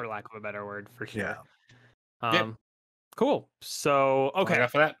for Yep. lack of a better word, for Yeah. sure. Yep. Cool. So All I okay,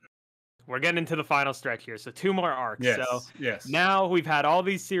 got for that. we're getting into the final stretch here. So two more arcs. So Yes. Yes. now we've had all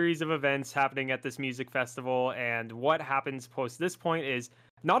these series of events happening at this music festival, and what happens post this point is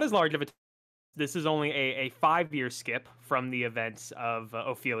not as large of a this is only a 5-year skip from the events of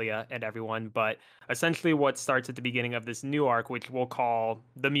Ophelia and everyone, but essentially what starts at the beginning of this new arc, which we'll call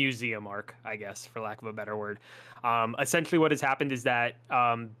the museum arc, I guess, for lack of a better word. Essentially, what has happened is that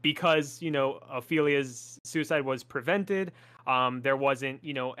because Ophelia's suicide was prevented, there wasn't,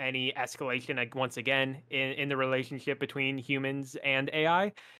 you know, any escalation, like once again in the relationship between humans and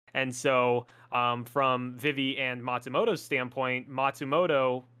AI. And so from Vivy and Matsumoto's standpoint,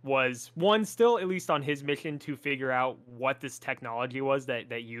 Matsumoto was one still at least on his mission to figure out what this technology was that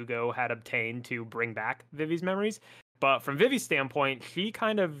Yugo had obtained to bring back Vivy's memories. But from Vivy's standpoint, she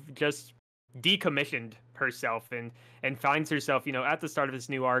kind of just decommissioned herself and finds herself, you know, at the start of this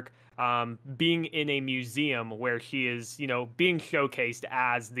new arc, being in a museum where she is, you know, being showcased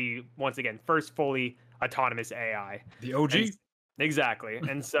as the once again first fully autonomous AI. The OG. Exactly.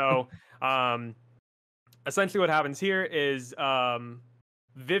 And so essentially what happens here is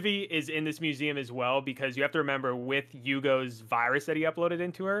Vivy is in this museum as well, because you have to remember with Yugo's virus that he uploaded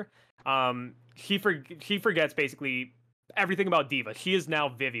into her, she forgets basically everything about Diva. She is now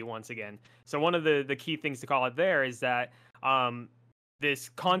Vivy once again. So one of the key things to call it there is that this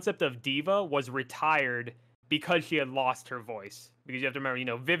concept of Diva was retired because she had lost her voice. Because you have to remember, you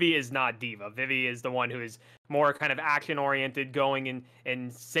know, Vivy is not Diva. Vivy is the one who is more kind of action oriented, going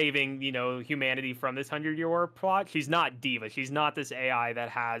and saving, you know, humanity from this 100-year war plot. She's not Diva. She's not this AI that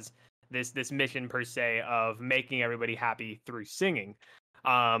has this mission per se of making everybody happy through singing.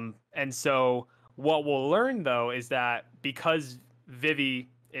 And so what we'll learn though is that because Vivy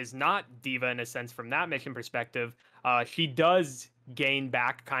is not Diva in a sense from that mission perspective, she does gain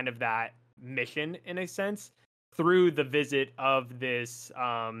back kind of that mission in a sense through the visit of this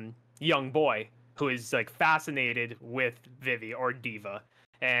young boy who is like fascinated with Vivy or Diva,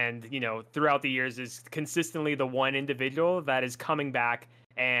 and you know throughout the years is consistently the one individual that is coming back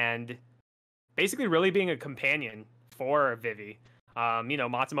and basically really being a companion for Vivy. You know,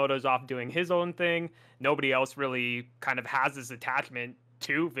 Matsumoto's off doing his own thing. Nobody else really kind of has this attachment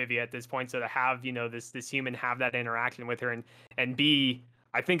to Vivy at this point. So to have, you know, this human have that interaction with her and be,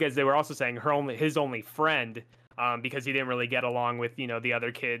 I think as they were also saying, his only friend, because he didn't really get along with, you know, the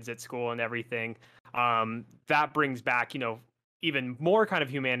other kids at school and everything. That brings back, you know, even more kind of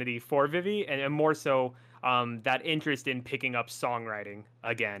humanity for Vivy, and more so that interest in picking up songwriting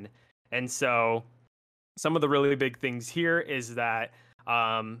again. And so some of the really big things here is that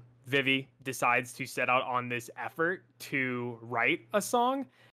Vivy decides to set out on this effort to write a song.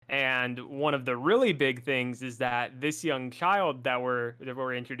 And one of the really big things is that this young child that we're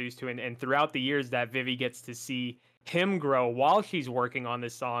introduced to, and throughout the years that Vivy gets to see him grow while she's working on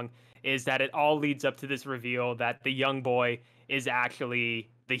this song, is that it all leads up to this reveal that the young boy is actually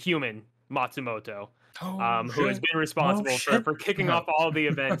the human Matsumoto, who has been responsible for kicking off all the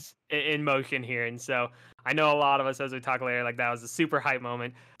events in motion here. And so I know a lot of us, as we talk later, like that was a super hype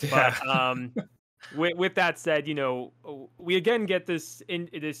moment. But with that said, you know, we again get this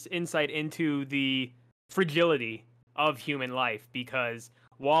insight into the fragility of human life, because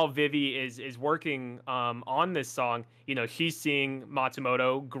while Vivy is working on this song, you know, she's seeing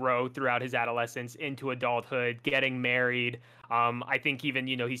Matsumoto grow throughout his adolescence into adulthood, getting married. I think even,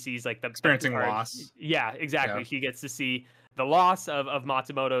 you know, he sees like the experiencing loss. Yeah, exactly. Yeah. She gets to see the loss of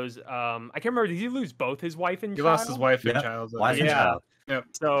Matsumoto's. I can't remember. Did he lose both his wife and child? He lost his wife and child. Wife and child. Yep.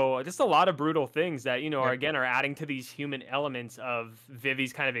 So just a lot of brutal things that, you know, are adding to these human elements of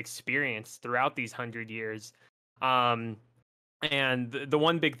Vivy's kind of experience throughout these 100 years. And the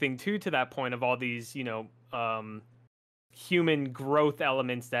one big thing too, to that point of all these, you know, human growth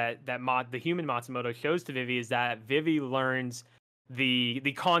elements that the human Matsumoto shows to Vivy, is that Vivy learns the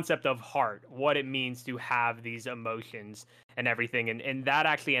concept of heart, what it means to have these emotions and everything. And that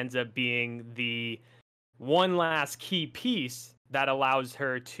actually ends up being the one last key piece that allows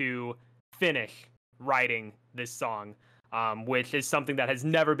her to finish writing this song, which is something that has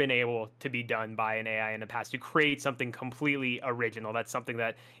never been able to be done by an AI in the past, to create something completely original. That's something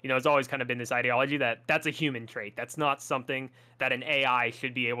that, you know, has always kind of been this ideology that that's a human trait. That's not something that an AI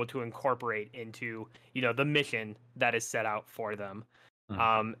should be able to incorporate into, you know, the mission that is set out for them.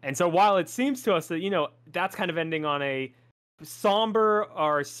 And so while it seems to us that, you know, that's kind of ending on a somber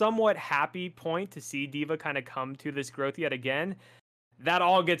or somewhat happy point to see Diva kind of come to this growth yet again, that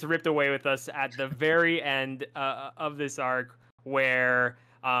all gets ripped away with us at the very end of this arc, where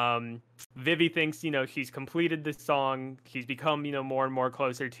Vivy thinks, you know, she's completed this song. She's become, you know, more and more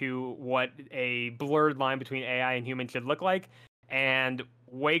closer to what a blurred line between AI and human should look like, and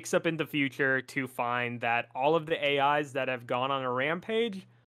wakes up in the future to find that all of the AIs that have gone on a rampage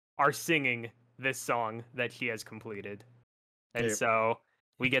are singing this song that she has completed. And so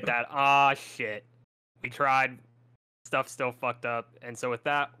we get that, shit, we tried, stuff still fucked up. And so with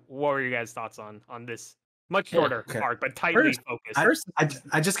that, what were your guys' thoughts on this much shorter arc, but tightly focused?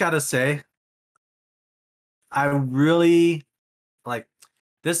 I just gotta say, I really like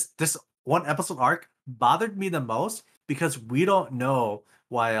this one episode arc bothered me the most because we don't know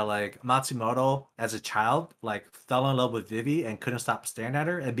why like Matsumoto as a child like fell in love with Vivy and couldn't stop staring at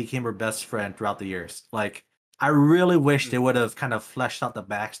her and became her best friend throughout the years. Like I really wish they would have kind of fleshed out the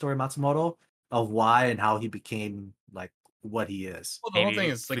backstory of Matsumoto of why and how he became like what he is. Well, the whole thing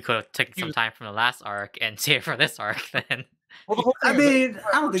Maybe is we like could have taken he some was, time from the last arc and save it for this arc then. well, the whole I thing is mean,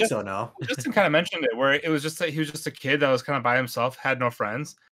 I don't think just so. No. Justin kind of mentioned it, where it was just that he was just a kid that was kind of by himself, had no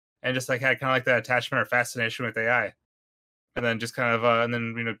friends, and just like had kind of like that attachment or fascination with AI, and then just kind of and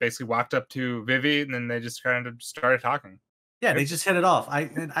then basically walked up to Vivi, and then they just kind of started talking. Yeah, they Yep. just hit it off. I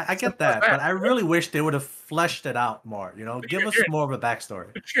get Simple as that, but that. I really wish they would have fleshed it out more. But Give us you're, more of a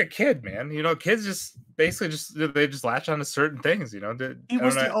backstory. but you're a kid, man. Kids just basically they just latch on to certain things. He I was don't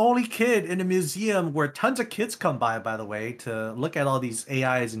the know. only kid in a museum where tons of kids come by the way, to look at all these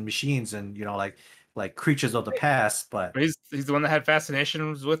AIs and machines and like creatures of the past. But But he's the one that had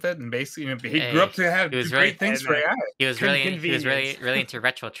fascinations with it, and basically he grew Hey, up to have he was do really great things Hey, for man. AI. he was really Convenience. into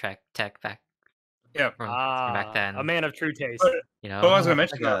retro tech back Yeah. from back A then. man of true taste. But You But what I know, was going to I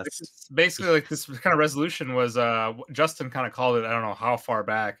mention though, this guess. is basically like this kind of resolution was Justin kind of called it. I don't know how far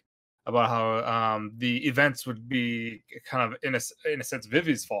back about how the events would be kind of in a sense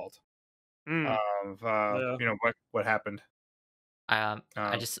Vivi's fault Mm, of yeah. what happened. I Um,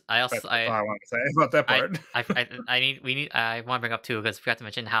 just I also that's all I wanted to say about that I part. I need we need I want to bring up too because we forgot to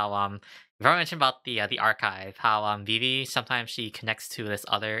mention how we already mentioned about the archive, how Vivi sometimes she connects to this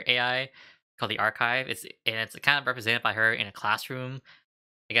other AI called the archive. It's kind of represented by her in a classroom.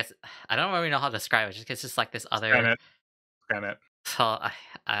 I guess I don't really know how to describe it. It's just like this other. Skynet, Skynet. So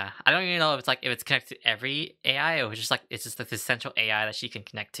I don't even know if it's like if it's connected to every AI or it's just like this central AI that she can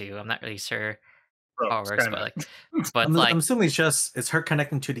connect to. I'm not really sure Bro, how it works, but Skynet. it's I'm like assuming it's her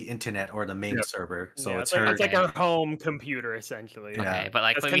connecting to the internet or the main Yeah. server. So Yeah, it's it's like her. our home computer essentially. Yeah. okay, but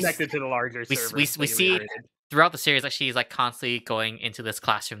like It's but we connected to the larger we server. we that you see reiterated. throughout the series like she's like constantly going into this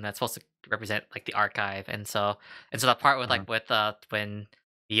classroom that's supposed to represent like the archive, and so that part with Uh, like with when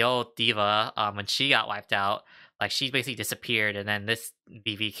the old diva when she got wiped out, like she basically disappeared, and then this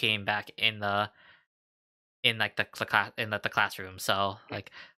BV came back in like the class in the classroom. So like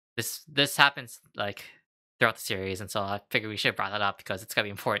this happens like throughout the series, and so I figured we should have brought that up because it's gonna be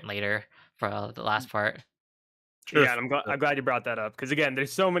important later for the last part. Yeah, Truth. and I'm glad you brought that up because again,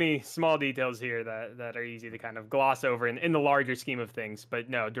 there's so many small details here that are easy to kind of gloss over in the larger scheme of things. But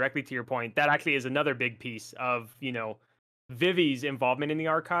no, directly to your point, that actually is another big piece of Vivi's involvement in the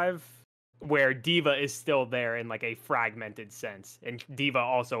archive, where Diva is still there in like a fragmented sense, and Diva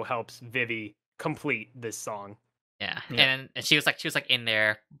also helps Vivi complete this song. Yeah, Yeah. and she was like in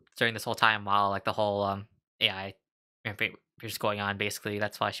there during this whole time while like the whole AI rampage was going on. Basically,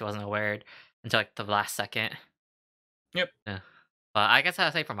 that's why she wasn't aware until like the last second. Yep. Yeah, but I guess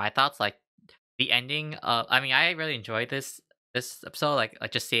I'll say for my thoughts, like the ending. I mean, I really enjoyed this episode. Like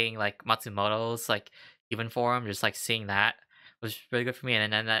just seeing like Matsumoto's like human form, just like seeing that was really good for me.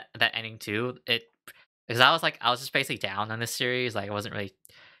 And then that ending too. Because I was just basically down on this series. Like I wasn't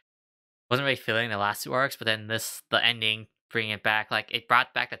really feeling the last two arcs, but then the ending bringing it back, like it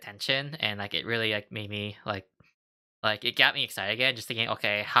brought back the tension and like it really like made me like it got me excited again, just thinking,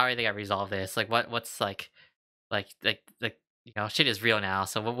 okay, how are they gonna resolve this? Like what's like shit is real now.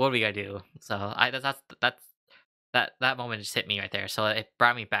 So what are we gonna do? So that moment just hit me right there. So it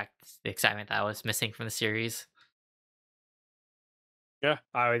brought me back the excitement that I was missing from the series. Yeah,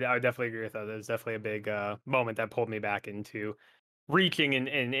 I would definitely agree with that. There's definitely a big moment that pulled me back into reaching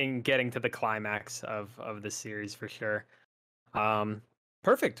and getting to the climax of the series for sure. Um,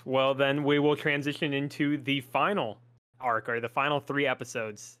 Perfect. Well, then we will transition into the final arc or the final 3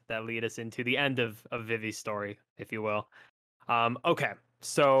 episodes that lead us into the end of Vivi's story, if you will. Okay.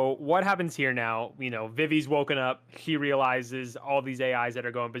 So what happens here now? Vivi's woken up. She realizes all these AIs that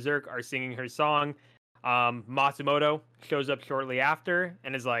are going berserk are singing her song. Matsumoto shows up shortly after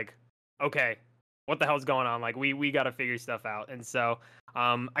and is like, "Okay, what the hell's going on? Like, we got to figure stuff out." And so,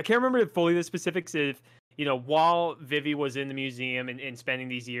 I can't remember fully the specifics if while Vivi was in the museum and spending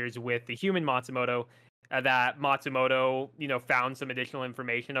these years with the human Matsumoto, that Matsumoto, found some additional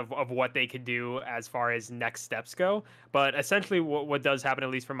information of what they could do as far as next steps go. But essentially, what does happen, at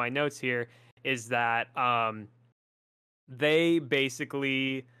least from my notes here, is that they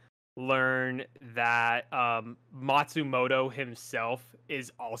basically learn that Matsumoto himself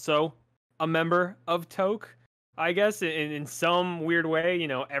is also a member of Toke. I guess in some weird way,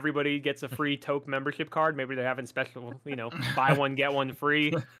 everybody gets a free Toke membership card. Maybe they're having special, buy one get one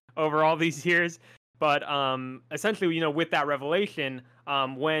free over all these years. But essentially, with that revelation,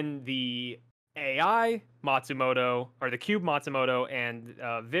 when the AI Matsumoto or the Cube Matsumoto and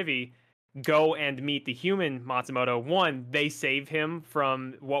Vivi go and meet the human Matsumoto, one, they save him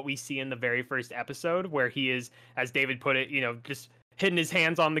from what we see in the very first episode, where he is, as David put it, just hitting his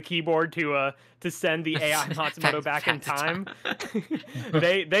hands on the keyboard to send the AI Matsumoto back in time.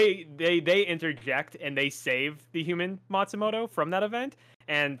 they interject and they save the human Matsumoto from that event.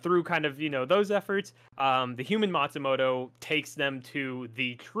 And through kind of those efforts, the human Matsumoto takes them to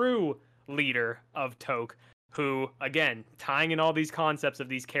the true leader of Toke, who, again, tying in all these concepts of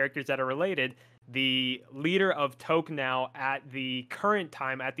these characters that are related, the leader of Toke now at the current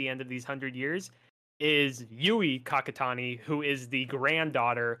time, at the end of these 100 years, is Yui Kakutani, who is the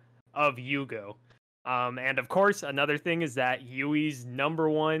granddaughter of Yugo. And of course, another thing is that Yui's number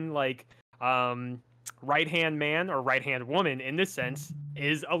one, right-hand man or right-hand woman in this sense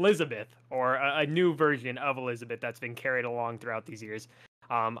is Elizabeth, or a new version of Elizabeth that's been carried along throughout these years.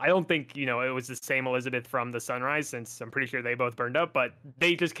 I don't think, it was the same Elizabeth from the Sunrise, since I'm pretty sure they both burned up, but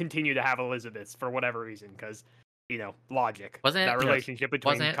they just continue to have Elizabeths for whatever reason, because, logic. Wasn't that it, relationship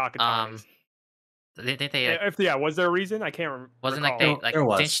between Kakutanis. Was there a reason? I can't wasn't recall. like they There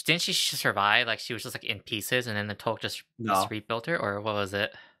was. didn't she survive? Like she was just like in pieces, and then the Toke just rebuilt her, or what was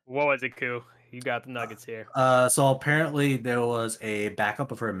it? What was it, Ku? You got the nuggets here. So apparently there was a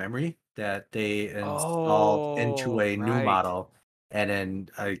backup of her memory that they installed into a new right. model, and then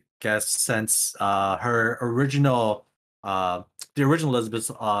I guess since her original the original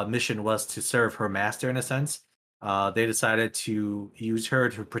Elizabeth's mission was to serve her master in a sense, they decided to use her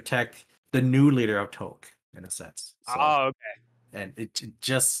to protect the new leader of Toke in a sense. So, okay. and it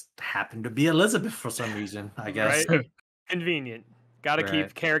just happened to be Elizabeth for some reason, I guess. Right? Convenient. Got to Right.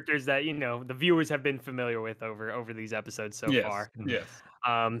 keep characters that the viewers have been familiar with over these episodes so far. Yes.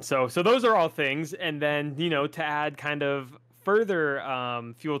 So those are all things, and then to add kind of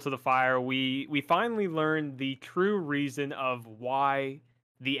further fuel to the fire, we finally learned the true reason of why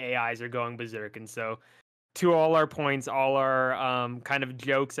the AIs are going berserk. And so, to all our points, all our kind of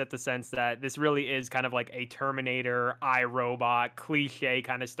jokes, at the sense that this really is kind of like a Terminator, iRobot cliche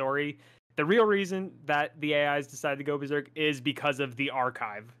kind of story. The real reason that the AIs decided to go berserk is because of the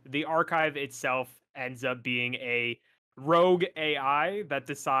archive. The archive itself ends up being a rogue AI that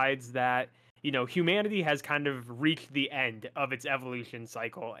decides that humanity has kind of reached the end of its evolution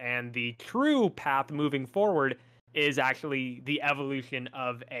cycle, and the true path moving forward is actually the evolution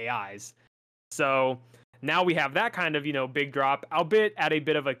of AIs. So now we have that kind of big drop, albeit at a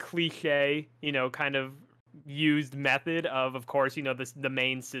bit of a cliche kind of used method of course the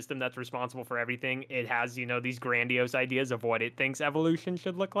main system that's responsible for everything, it has these grandiose ideas of what it thinks evolution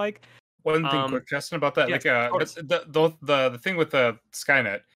should look like. One thing quick, Justin, about that, yes, the thing with the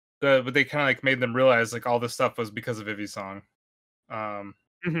Skynet, but they kind of like made them realize like all this stuff was because of Vivy's song.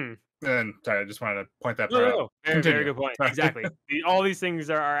 And sorry, I just wanted to point that part out. Very good point. Exactly. All these things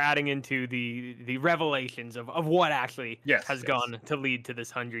are adding into the revelations of what actually has gone to lead to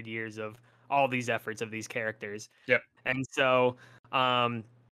this 100 years of all these efforts of these characters. Yep. And so,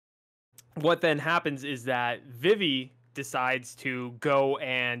 what then happens is that Vivy decides to go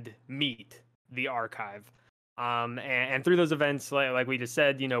and meet the archive. And through those events, like we just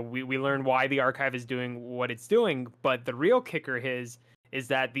said, we learn why the archive is doing what it's doing. But the real kicker is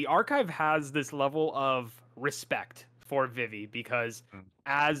that the archive has this level of respect for Vivy, because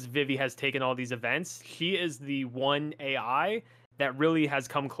as Vivy has taken all these events, she is the one AI that really has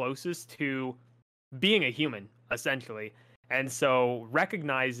come closest to being a human, essentially. And so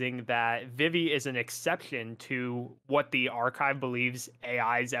recognizing that Vivy is an exception to what the archive believes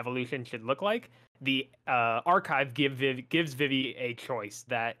AI's evolution should look like, the archive gives Vivy a choice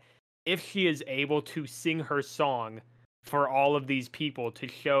that if she is able to sing her song for all of these people to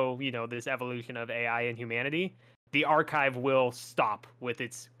show, this evolution of AI and humanity, the archive will stop with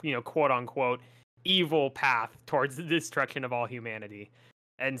its, quote unquote, evil path towards the destruction of all humanity.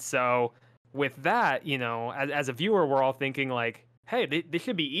 And so with that, as a viewer, we're all thinking like, hey, this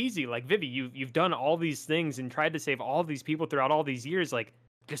should be easy. Like, Vivy, you've done all these things and tried to save all these people throughout all these years. Like,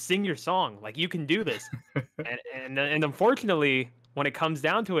 just sing your song. Like, you can do this. and unfortunately, when it comes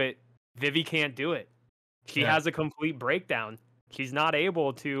down to it, Vivy can't do it. She has a complete breakdown. She's not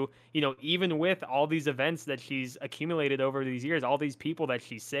able to, even with all these events that she's accumulated over these years, all these people that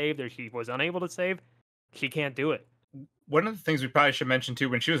she saved or she was unable to save, she can't do it. One of the things we probably should mention too,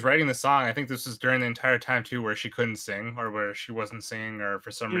 when she was writing the song, I think this was during the entire time too, where she couldn't sing or where she wasn't singing or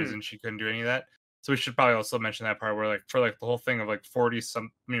for some reason she couldn't do any of that. So we should probably also mention that part where like for like the whole thing of like 40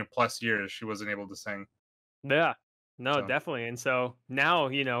 some plus years, she wasn't able to sing. Yeah. No, definitely. And so now,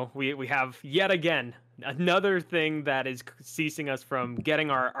 we have yet again another thing that is ceasing us from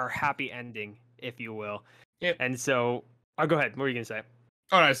getting our happy ending, if you will. Yeah. And so, go ahead. What were you going to say?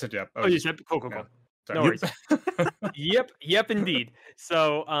 Oh, no, I said yep. Oh, you said cool. Yeah. No worries. Yep, indeed.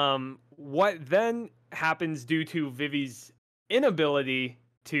 So, what then happens due to Vivy's inability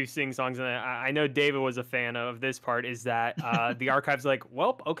to sing songs, and I know David was a fan of this part, is that the archive's like,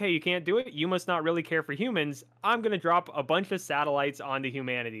 well, okay, you can't do it. You must not really care for humans. I'm gonna drop a bunch of satellites onto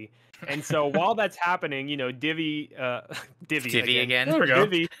humanity. And so while that's happening, Divvy, Divvy again. There we go.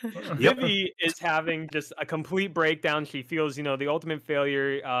 Vivi, Yep. Vivi is having just a complete breakdown. She feels, the ultimate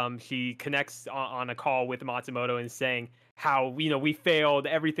failure. She connects on a call with Matsumoto and saying how, we failed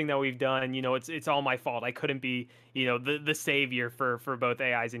everything that we've done. It's all my fault. I couldn't be, the savior for both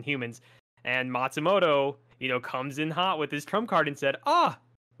AIs and humans. And Matsumoto, comes in hot with his trump card and said,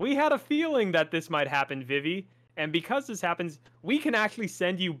 we had a feeling that this might happen, Vivi. And because this happens, we can actually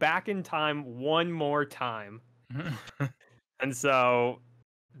send you back in time one more time. And so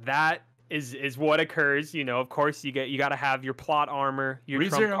that is what occurs. Of course, you got to have your plot armor, your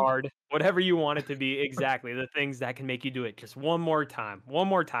trump card, whatever you want it to be. Exactly, the things that can make you do it just one more time. One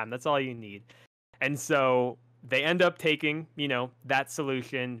more time. That's all you need. And so they end up taking, that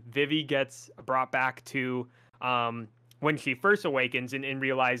solution. Vivi gets brought back to when she first awakens and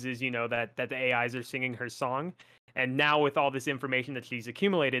realizes, that the AIs are singing her song. And now with all this information that she's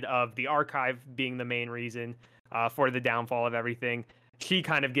accumulated of the archive being the main reason for the downfall of everything, she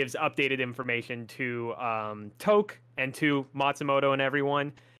kind of gives updated information to Toke and to Matsumoto and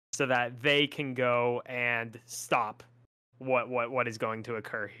everyone so that they can go and stop what is going to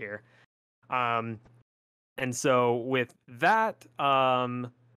occur here. And so with that,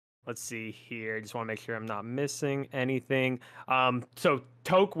 let's see here. Just want to make sure I'm not missing anything. So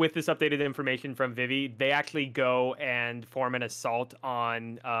Toke, with this updated information from Vivi, they actually go and form an assault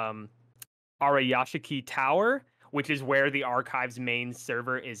on Arayashiki Tower, which is where the archive's main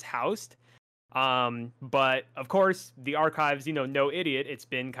server is housed. But of course, the archives, no idiot. It's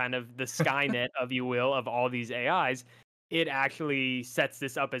been kind of the Skynet, of you will, of all these AIs. It actually sets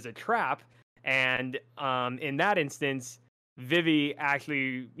this up as a trap. And in that instance, Vivi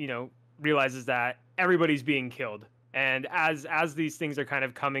actually, realizes that everybody's being killed. And as these things are kind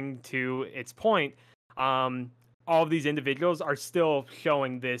of coming to its point, all of these individuals are still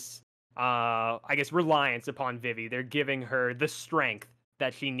showing this, I guess, reliance upon Vivi. They're giving her the strength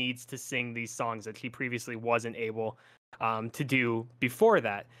that she needs to sing these songs that she previously wasn't able to do before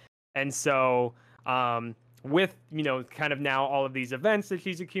that. And so with, kind of now all of these events that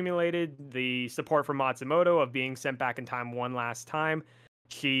she's accumulated, the support from Matsumoto of being sent back in time one last time,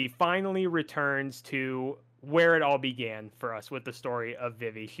 she finally returns to where it all began for us with the story of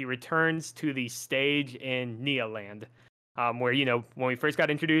Vivi. She returns to the stage in Nealand, where, when we first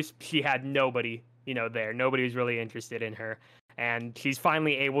got introduced, she had nobody, there. Nobody was really interested in her. And she's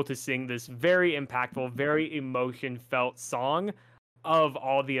finally able to sing this very impactful, very emotion-felt song of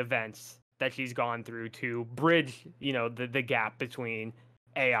all the events that she's gone through to bridge, the gap between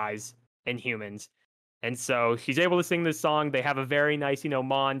AIs and humans. And so she's able to sing this song. They have a very nice,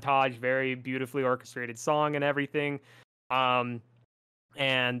 montage, very beautifully orchestrated song and everything. And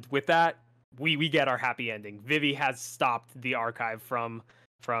with that, we get our happy ending. Vivi has stopped the archive from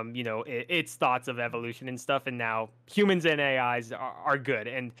its thoughts of evolution and stuff, and now humans and AIs are good.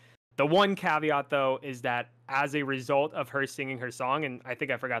 And the one caveat, though, is that as a result of her singing her song, and I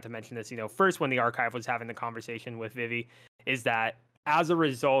think I forgot to mention this, first when the archive was having the conversation with Vivi, is that as a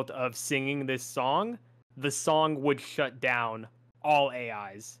result of singing this song, the song would shut down all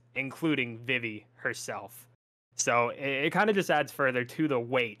AIs, including Vivi herself. So it kind of just adds further to the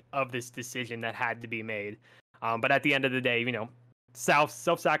weight of this decision that had to be made. But at the end of the day,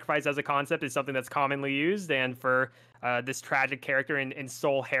 self-sacrifice as a concept is something that's commonly used, and for this tragic character and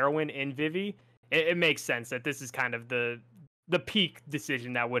sole heroine in Vivi, it makes sense that this is kind of the peak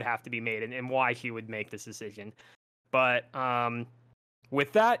decision that would have to be made, and why she would make this decision. But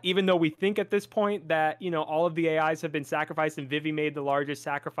with that, even though we think at this point that all of the AIs have been sacrificed and Vivi made the largest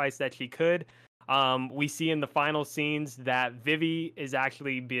sacrifice that she could, we see in the final scenes that Vivi is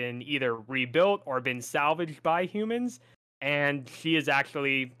actually been either rebuilt or been salvaged by humans, and she is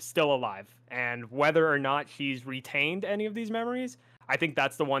actually still alive. And whether or not she's retained any of these memories, I think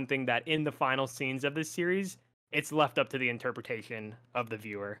that's the one thing that in the final scenes of this series, it's left up to the interpretation of the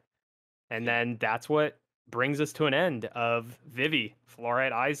viewer. And then that's what brings us to an end of Vivy,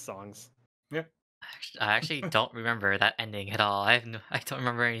 Fluorite Eyes songs. Yeah. I actually don't remember that ending at all. I don't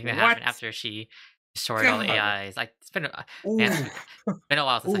remember anything that happened after she destroyed all the AIs. It's been a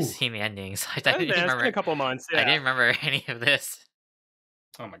while since I've seen the endings. I didn't It's remember been a couple months. Yeah. I didn't remember any of this.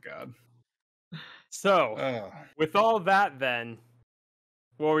 Oh my god. So, with all that, then,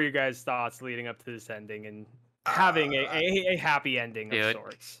 what were your guys' thoughts leading up to this ending? And having a happy ending of Dude,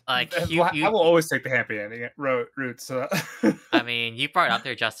 sorts. like I will always take the happy ending route. So I mean, you brought it up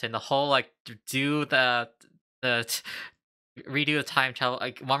there, Justin. The whole like do the redo the time travel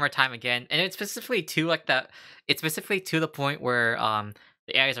like one more time again, and it's specifically to like that. It's specifically to the point where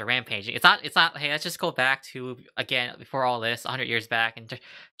the AIs are rampaging. It's not. Hey, let's just go back to again before all this, 100 years back, and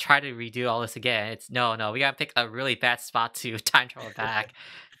try to redo all this again. It's no. We gotta pick a really bad spot to time travel back.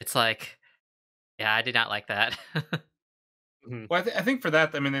 It's like, yeah, I did not like that. Mhm. well, I think for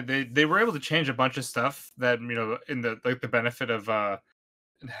that, I mean, they were able to change a bunch of stuff that in the like the benefit of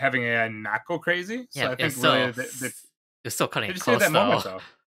having AI not go crazy. So Yeah, I it was think still really it was still cutting they it just needed close that though. moment though.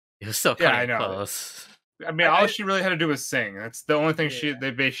 It was still Yeah, cutting I it know. close. I mean, all I she really had to do was sing. That's the only thing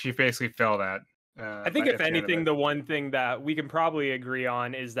yeah. she basically failed at. I think if At the end of anything, it. the one thing that we can probably agree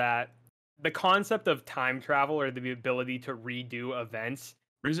on is that the concept of time travel or the ability to redo events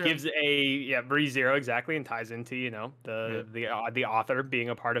ReZero. gives ReZero exactly and ties into Yeah. the author being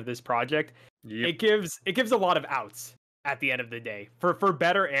a part of this project. Yep. It gives a lot of outs at the end of the day for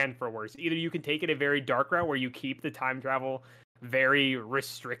better and for worse. Either you can take it a very dark route where you keep the time travel very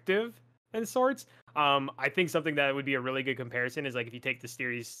restrictive in sorts. I think something that would be a really good comparison is like if you take the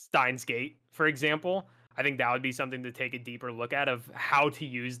series Steins Gate, for example. I think that would be something to take a deeper look at of how to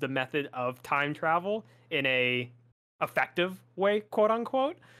use the method of time travel in a effective way, quote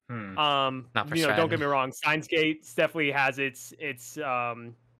unquote. Hmm. Not for Don't get Stratton. me wrong, Steins Gate definitely has its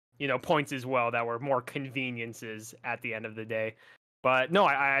points as well that were more conveniences at the end of the day. But no,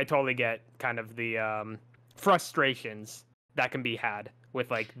 I totally get kind of the frustrations that can be had with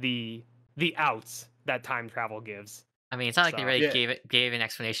like the outs that time travel gives. I mean, it's not like they So really Yeah. gave an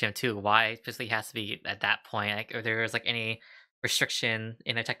explanation too why it specifically has to be at that point, like, or there was like any restriction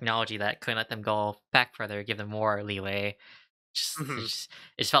in the technology that couldn't let them go back further, give them more leeway. mhm. It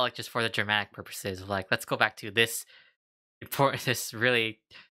just felt like just for the dramatic purposes of like, let's go back to this important, this really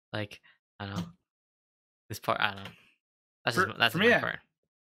like, I don't know, this part. I don't know. That's For just me, my part.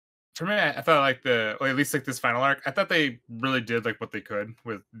 I thought like or at least like this final arc, I thought they really did like what they could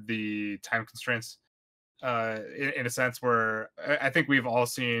with the time constraints. In a sense where I think we've all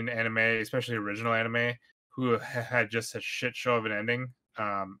seen anime, especially original anime, who had just a shit show of an ending.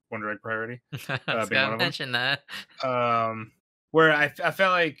 One Direct Priority, I was being one gonna of them. mention that. Where I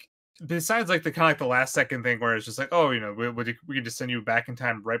felt like besides like the kind of like the last second thing where it's just like, oh, we can just send you back in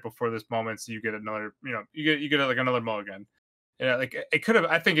time right before this moment so you get another, you get like another mulligan. Yeah, like it could have.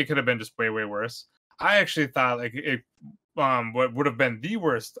 I think it could have been just way worse. I actually thought like what would have been the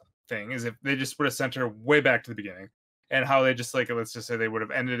worst thing is if they just would have sent her way back to the beginning, and how they just like let's just say they would have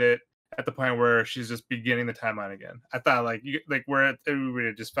ended it at the point where she's just beginning the timeline again. I thought like where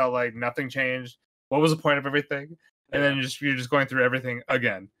it just felt like nothing changed. What was the point of everything? And then you're just going through everything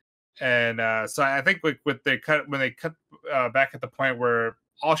again. And so I think like when they cut back at the point where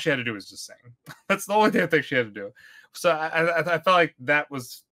all she had to do was just sing. That's the only thing I think she had to do. So I felt like that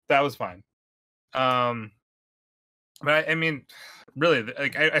was fine. But I mean, really,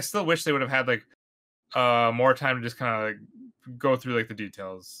 like I still wish they would have had like more time to just kind of like go through like the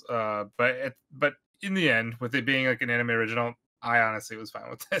details. But in the end, with it being like an anime original, I honestly was fine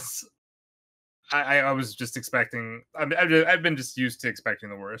with this. I was just expecting. I've been just used to expecting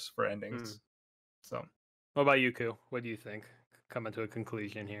the worst for endings. So What about you, Ku? What do you think? Coming to a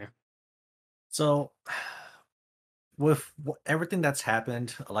conclusion here. So, with everything that's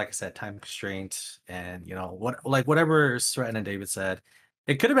happened, like I said, time constraints, and whatever Stratton and David said,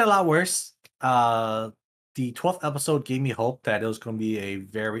 it could have been a lot worse. The 12th episode gave me hope that it was going to be a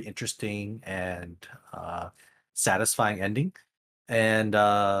very interesting and satisfying ending. And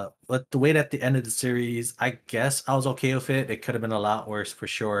but the way that the end of the series, I guess I was okay with it. It could have been a lot worse for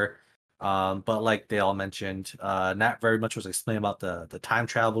sure. But like they all mentioned, not very much was explained about the time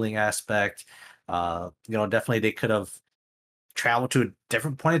traveling aspect. Definitely they could have traveled to a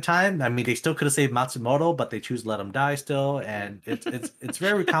different point in time. I mean, they still could have saved Matsumoto, but they choose to let him die still, and it's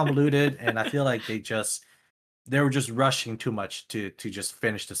very convoluted. And I feel like they were just rushing too much to just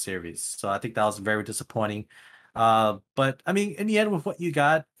finish the series. So I think that was very disappointing. But I mean, in the end, with what you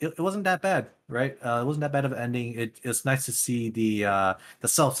got, it wasn't that bad, right? It wasn't that bad of an ending. It's nice to see the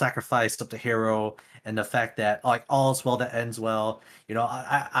self-sacrifice of the hero and the fact that like all is well that ends well.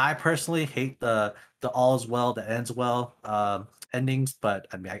 I personally hate the all is well that ends well endings, but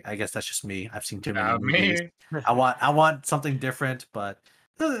I mean, I guess that's just me. I've seen too many movies. me. I want something different, but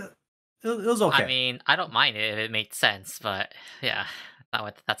it was I okay. mean, I don't mind it if it made sense, but yeah,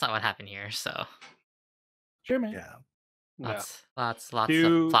 that's not what happened here. So Sure, man. Yeah. No. lots of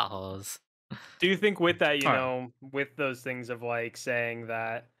Do plot holes. do you think with that, All right. with those things of like saying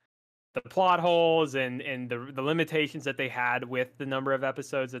that the plot holes and the limitations that they had with the number of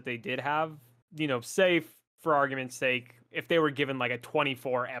episodes that they did have. Say for argument's sake, if they were given like a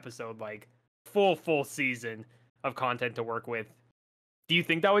 24 episode, like full season of content to work with, do you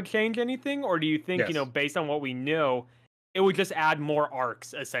think that would change anything, or do you think Yes. based on what we know, it would just add more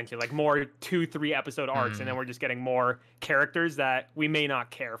arcs, essentially, like more 2-3 episode arcs, and then we're just getting more characters that we may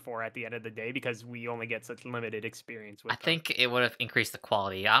not care for at the end of the day because we only get such limited experience with I them? think it would have increased the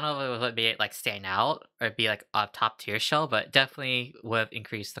quality. I don't know if it would be like stand out or be like a top tier show, but definitely would have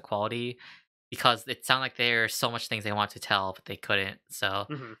increased the quality because it sounded like there's so much things they want to tell, but they couldn't. So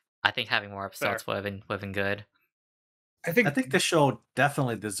Mhm. I think having more Fair. episodes would have been good. I I think think the show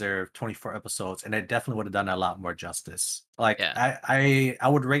definitely deserved 24 episodes, and it definitely would have done a lot more justice. Like Yeah. I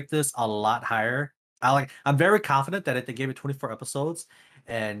would rate this a lot higher. I'm very confident that if they gave it 24 episodes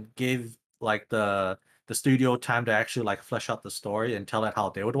and gave like the studio time to actually like flesh out the story and tell it how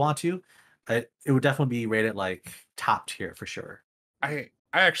they would want to, it would definitely be rated like top tier for sure. I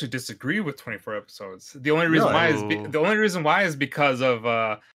actually disagree with 24 episodes. The only reason Really? why is Ooh. the only reason why is because of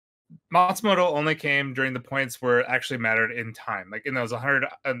Matsumoto only came during the points where it actually mattered in time, like in those 100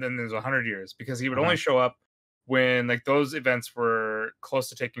 and then there's 100 years, because he would only Mhm. show up when like those events were close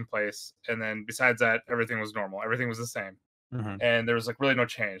to taking place, and then besides that, everything was normal, everything was the same, Mhm. and there was like really no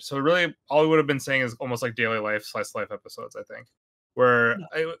change. So really, all he would have been saying is almost like daily life slice life episodes, I think, where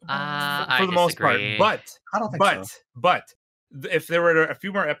I for the most part. disagree. I don't think so. But if there were a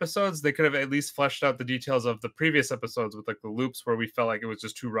few more episodes, they could have at least fleshed out the details of the previous episodes with like the loops where we felt like it was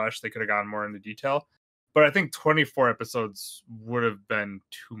just too rushed. They could have gone more into detail. But I think 24 episodes would have been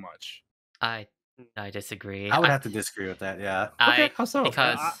too much. I I disagree. I would have to disagree with that. Yeah. Okay, I how so?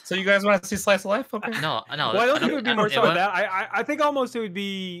 because So you guys want to see slice of life? Okay. no, Well, I don't think it would be more it so would- that. I think almost it would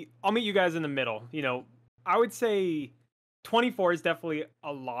be. I'll meet you guys in the middle. I would say 24 is definitely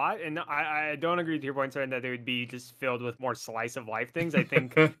a lot, and I don't agree with your point, saying that they would be just filled with more slice of life things. I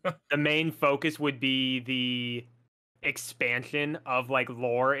think the main focus would be the expansion of like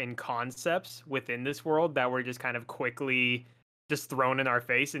lore and concepts within this world that were just kind of quickly just thrown in our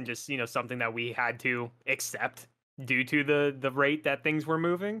face, and just something that we had to accept due to the rate that things were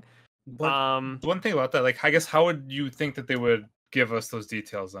moving. But Um, the one thing about that, like, I guess, how would you think that they would give us those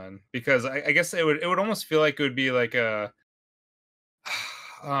details then? Because I guess it would almost feel like it would be like a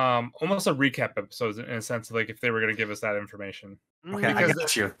almost a recap episode in a sense of like if they were going to give us that information. Okay, I Because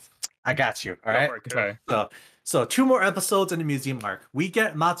got you. I got you. All Go right. for it, Ku. okay, So 2 more episodes in the museum arc. We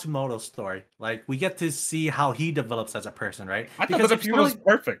get Matsumoto's story. Like we get to see how he develops as a person, right? I thought that episode was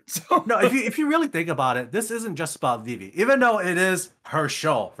perfect. So. no, if you really think about it, this isn't just about Vivy. Even though it is her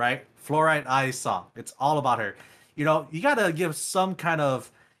show, right? Fluorite Eye song. It's all about her. You gotta give some kind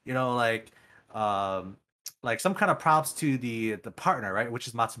of, um like some kind of props to the partner, right? Which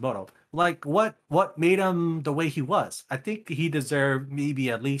is Matsumoto. Like what made him the way he was? I think he deserved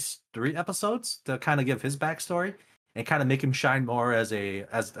maybe at least 3 episodes to kind of give his backstory and kind of make him shine more as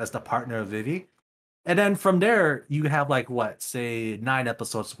the partner of Vivy. And then from there, you have like what, say 9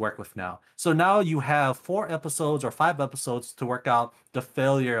 episodes to work with now. So now you have 4 episodes or 5 episodes to work out the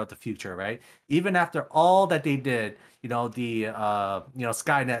failure of the future, right? Even after all that they did,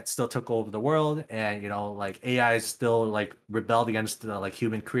 Skynet still took over the world, and like AI still like rebelled against like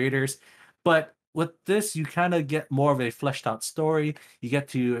human creators. But with this, you kind of get more of a fleshed out story. You get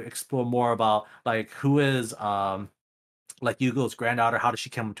to explore more about like who is like Yugo's granddaughter, how does she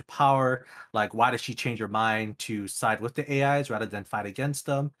come to power? Like, why does she change her mind to side with the AIs rather than fight against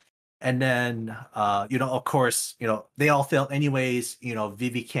them? And then, of course, they all fail anyways.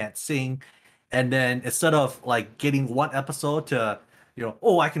 Vivi can't sing. And then instead of like getting 1 episode to,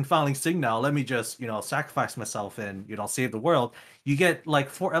 oh, I can finally sing now. Let me just, sacrifice myself and, save the world. You get like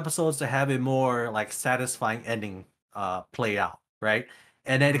 4 episodes to have a more like satisfying ending play out, right?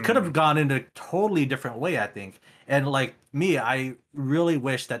 And then it could have gone in a totally different way, I think. And like me, I really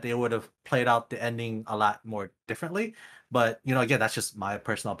wish that they would have played out the ending a lot more differently. But again, that's just my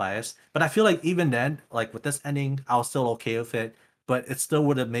personal bias. But I feel like even then, like with this ending, I was still okay with it. But it still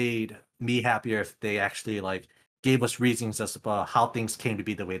would have made me happier if they actually like gave us reasons as to how things came to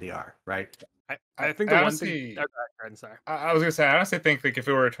be the way they are, right? I think I the one honestly- thing. Oh, go ahead, sorry. I was gonna say, I honestly think like if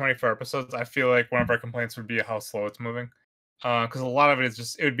it were 24 episodes, I feel like one of our complaints would be how slow it's moving. Because a lot of it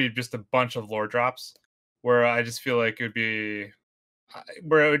would be just a bunch of lore drops, where I just feel like it would be,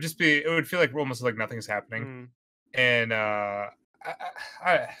 where it would feel like almost like nothing's happening, Mm. and I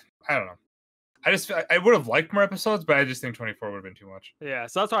don't know. I would have liked more episodes, but I just think 24 would have been too much. Yeah,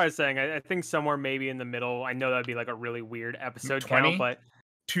 so that's what I was saying. I think somewhere maybe in the middle. I know that'd be like a really weird episode 20? count, but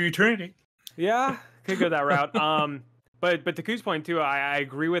To eternity. yeah, could go that route. But to Ku's point too, I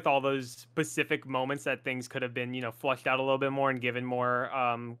agree with all those specific moments that things could have been, flushed out a little bit more and given more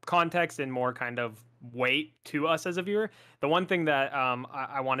context and more kind of weight to us as a viewer. The one thing that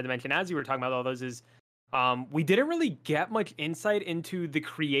I wanted to mention as you were talking about all those is we didn't really get much insight into the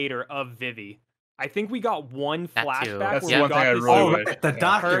creator of Vivy. I think we got one That too. flashback That's where we one thing got I to really see Oh, wish. right, the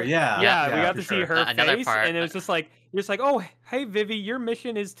doctor. her. Yeah, We got for to see sure. her Another face, part, and it was just like you're just like, oh, hey, Vivy, your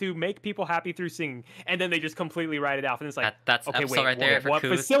mission is to make people happy through singing, and then they just completely write it off, and it's like, that's okay, episode wait, right there for what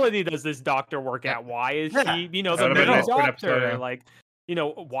Coos. facility does this doctor work Yep. at? Why is Yeah. she, That the would've been a main nice point doctor? episode, yeah. Like,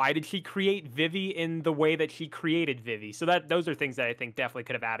 why did she create Vivy in the way that she created Vivy? So those are things that I think definitely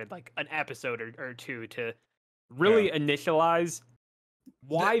could have added like an episode or two to really initialize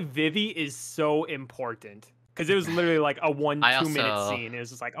why Vivy is so important. Because it was literally like a 1-2 minute also- scene. It was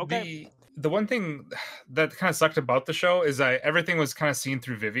just like, okay, The one thing that kind of sucked about the show is that everything was kind of seen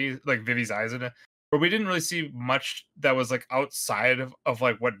through Vivy's eyes in it, where we didn't really see much that was like outside of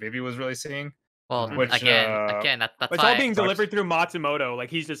like what Vivy was really seeing. Well, Which, again, that's but it's why all being sucks. delivered through Matsumoto. Like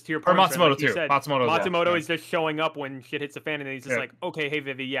he's just to your Or point, Fred, Matsumoto like you too. said, Matsumoto as well, Matsumoto yeah. is just showing up when shit hits the fan, and he's just Yeah. like, okay, hey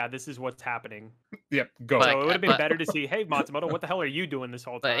Vivy, yeah, this is what's happening. Yep, go. But- So it would have been but- better to see, hey Matsumoto, what the hell are you doing this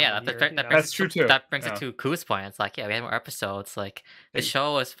whole time? But yeah, when that, you're, that, you that know- brings That's true, too. That brings Yeah. it to Ku's point. It's like, yeah, we had more episodes. Like the Yeah.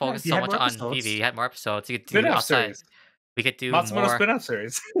 show was focused you so had much more on episodes. Vivy. You had more episodes. You could do Spin-off outside. series. We could do Matsumoto more. spin-off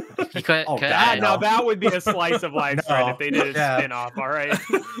series. You could, Oh, could God, add- Now no. that would be a slice of life, Fred, if they did a Yeah. spin-off. All right,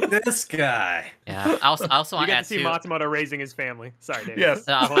 you This guy. Yeah, I also want to get to add see too. Matsumoto raising his family. Sorry, Dave. Yes.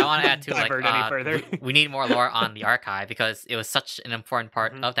 I want to add too, like Divert any further. we need more lore on the archive because it was such an important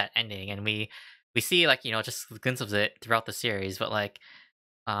part Mhm. of that ending, and we see like just glimpses of it throughout the series, but like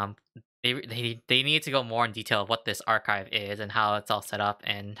they need to go more in detail of what this archive is and how it's all set up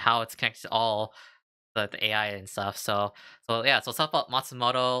and how it's connected to all the AI and stuff. So stuff about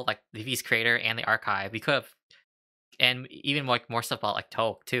Matsumoto, like Vivi's creator and the archive, we could have, and even like more stuff about like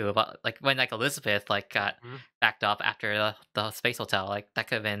Toke too, about like when like Elizabeth like got Mhm. backed up after the space hotel, like that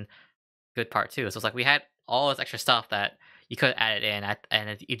could have been a good part too. So it's like we had all this extra stuff that you could have added in, and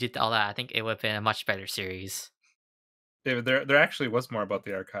if you did all that, I think it would have been a much better series. David, there actually was more about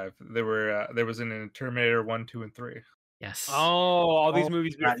the archive. There was in Terminator 1, 2, and 3. Yes. Oh, all these Oh,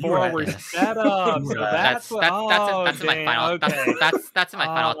 movies God, you before were were at- set up. You So were at- that's what. that's in my dang, final. Okay. That's in my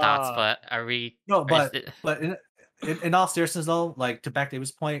final thoughts. Ah. But are we? No, or is but it- but in all seriousness though, like to back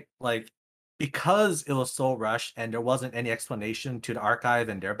David's point, like because it was so rushed and there wasn't any explanation to the archive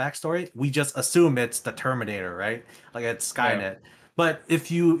and their backstory, we just assume it's the Terminator, right? Like it's Skynet. But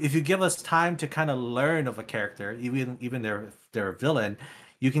if you give us time to kind of learn of a character, even their villain,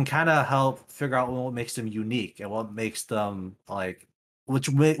 you can kind of help figure out what makes them unique and what makes them like which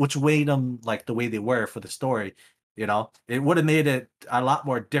made them like the way they were for the story. It would have made it a lot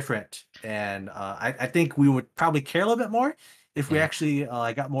more different, and I think we would probably care a little bit more if we Yeah. actually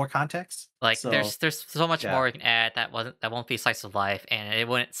got more context. like So, there's so much yeah. more we can add that won't be slice of life, and it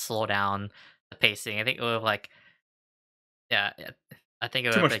wouldn't slow down the pacing. I think it would have like, yeah, I think it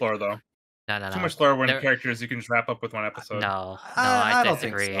would Too have much lore though. No. Too much lore when There- characters you can just wrap up with one episode. No, I I don't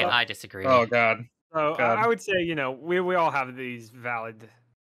think disagree. so. I disagree. Oh god. So God. I would say, we all have these valid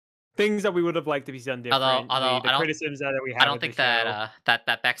things that we would have liked to be done different. Although the I don't- criticisms that we have. I don't with think the show.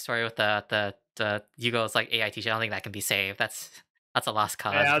 that backstory with the Yugo's like AI teacher. I don't think that can be saved. That's a lost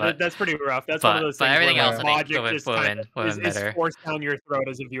cause. Yeah, but that's pretty rough. That's one of but- those but things everything where else, like, I think, logic would've just been- kind of would've been is better. forced down your throat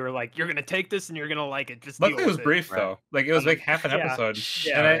as if you were like, you're gonna take this and you're gonna like it. Just deal Luckily it was with brief Right. though. Like it was like half an Yeah. episode.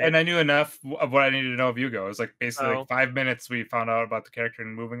 Yeah, and right. I knew enough of what I needed to know of Hugo. It was like basically Oh. like 5 minutes we found out about the character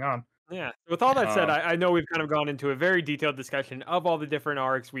and moving on. Yeah. With all that said, Um, I know we've kind of gone into a very detailed discussion of all the different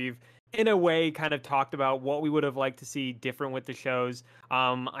arcs. We've, in a way, kind of talked about what we would have liked to see different with the shows.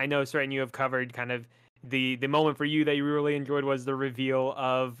 I know, Sren, you have covered kind of the moment for you that you really enjoyed was the reveal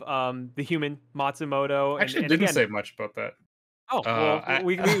of the human Matsumoto. I actually and didn't again, say much about that. Oh, well, I-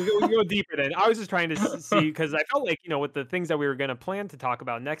 we go deeper then. I was just trying to see because I felt like, with the things that we were going to plan to talk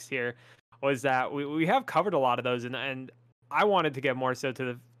about next here was that we have covered a lot of those, and I wanted to get more so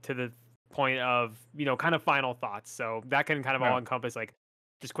to the point of, kind of final thoughts. So that can kind of all Yeah. encompass like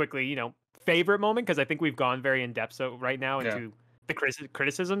just quickly, favorite moment, because I think we've gone very in depth so right now Yeah. into the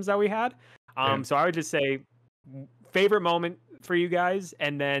criticisms that we had. Yeah. So I would just say favorite moment for you guys,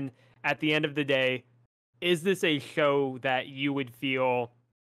 and then at the end of the day, is this a show that you would feel,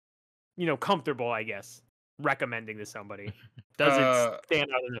 comfortable, I guess, recommending to somebody? Does it stand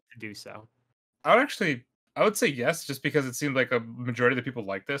out enough to do so? I would say yes, just because it seemed like a majority of the people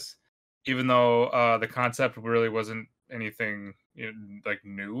like this, even though the concept really wasn't anything like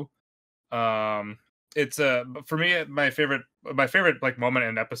new. It's but for me, my favorite like moment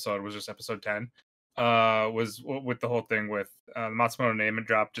in episode was just episode 10, with the whole thing with Matsumoto name and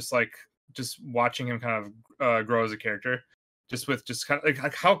drop, just watching him kind of grow as a character, just with just kind of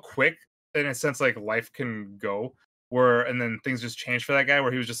like how quick in a sense like life can go, where and then things just changed for that guy,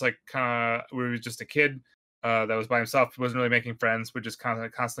 where he was just like kind of where he was just a kid that was by himself, wasn't really making friends, would just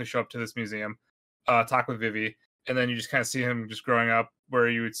constantly show up to this museum, talk with Vivy, and then you just kind of see him just growing up, where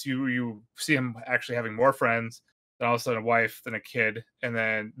you see him actually having more friends, then all of a sudden a wife, then a kid, and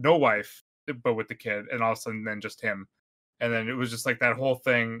then no wife, but with the kid, and all of a sudden then just him. And then it was just like that whole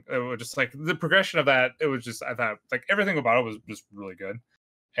thing. It was just like the progression of that. It was just I thought like everything about it was just really good,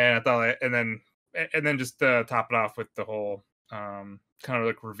 and I thought, and then just top it off with the whole kind of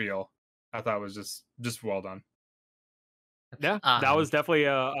like reveal. I thought was just well done. Yeah, that was definitely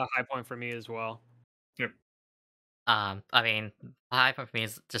a high point for me as well. Yep. I mean, the high point for me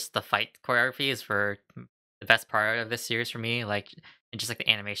is just the fight choreographies were the best part of this series for me. Like, and just like the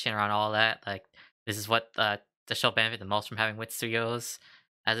animation around all that. Like, this is what the show benefited the most from having Wit Studios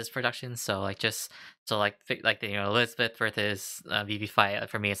as its production. So like, like the Elizabeth versus Vivy fight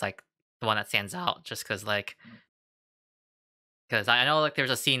for me is like the one that stands out, just because I know like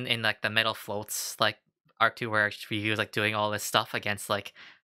there's a scene in like the metal floats like arc 2 where Vivy was like doing all this stuff against like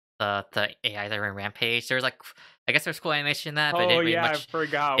the AI that were in Rampage. There was like I guess there's cool animation in that, but it Oh didn't really yeah, I much.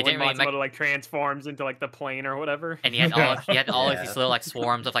 forgot It when didn't really Matsumoto like transforms into like the plane or whatever. and he had all of Yeah. these little like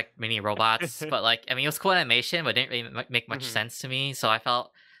swarms of like mini robots. But like I mean, it was cool animation, but it didn't really make much Mhm. sense to me. So I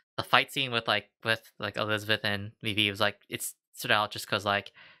felt the fight scene with Elizabeth and Vivi was like it stood out just because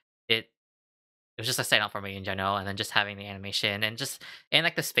like it was just a standout for me in general, and then just having the animation and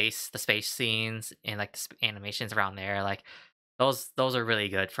like the space scenes and like animations around there, like those are really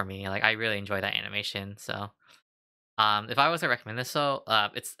good for me. Like I really enjoy that animation. So if I was to recommend this, though,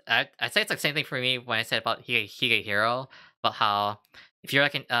 I'd say it's like the same thing for me when I said about Hero, about how if you're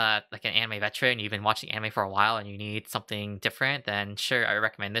like an anime veteran, you've been watching anime for a while, and you need something different, then sure, I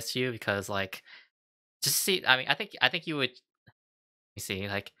recommend this to you because like just see. I mean, I think you would. Let me see,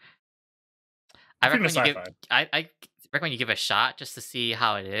 like I If you're into recommend you give sci-fi, I recommend you give it a shot just to see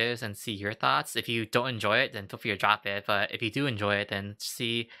how it is and see your thoughts. If you don't enjoy it, then feel free to drop it. But if you do enjoy it, then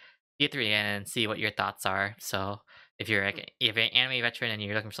see it through the end and see what your thoughts are. So if you're an anime veteran and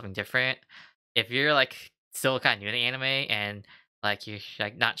you're looking for something different, if you're like still kind of new to anime and like you're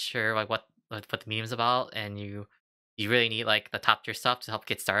like not sure like what the meme's about and you really need like the top tier stuff to help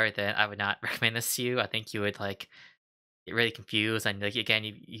get started, then I would not recommend this to you. I think you would like get really confused and like again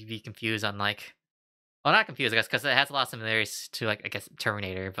you'd be confused on like well, not confused, I guess, because it has a lot of similarities to like I guess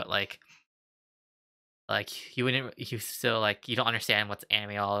Terminator, but like you wouldn't, you still like you don't understand what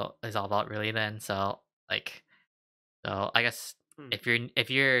anime all is all about really. Then like so I guess Hmm. if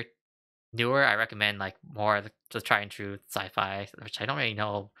you're newer, I recommend like more of the tried and true sci-fi, which I don't really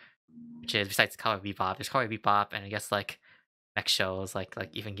know, which is besides Cowboy Bebop. There's Cowboy Bebop, and I guess like next shows like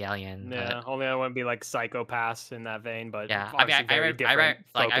Evangelion, but Yeah, only I wouldn't be like Psychopaths in that vein, but yeah, I mean obviously very different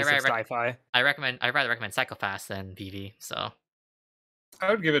focus of sci-fi. I'd rather recommend Psychopaths than VV. So I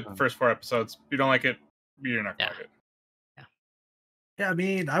would give it Um, first 4 episodes. If you don't like it, you're not yeah, gonna like it. yeah. Yeah, I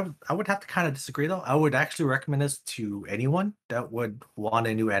mean, I would have to kind of disagree though. I would actually recommend this to anyone that would want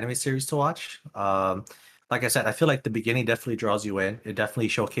a new anime series to watch. Like I said, I feel like the beginning definitely draws you in. It definitely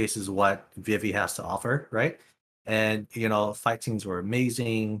showcases what Vivi has to offer, right? And fight scenes were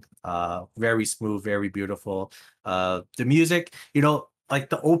amazing, very smooth, very beautiful. The music, like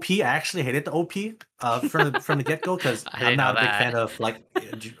the OP, I actually hated the OP from the get go because I I'm didn't know not a big that. fan of like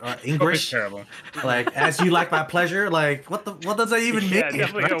Oh, it's English. terrible. Mhm. Like, as you like my pleasure, like what does that even mean? Yeah,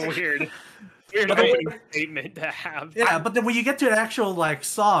 definitely a Right? weird But then, opening statement to have. yeah, but then when you get to an actual like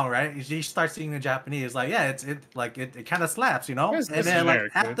song, right? You start singing in Japanese, like yeah, it kind of slaps, This And is then like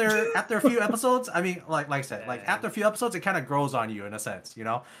generic, dude. after a few episodes, I mean, like I said, like Dang. after a few episodes, it kind of grows on you in a sense,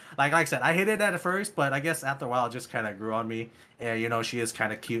 Like I said, I hated that at first, but I guess after a while, it just kind of grew on me. And she is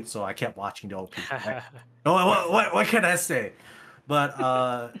kind of cute, so I kept watching the OP. Right? Oh, what can I say? But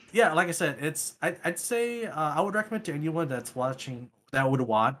yeah, like I said, I'd say I would recommend to anyone that's watching that would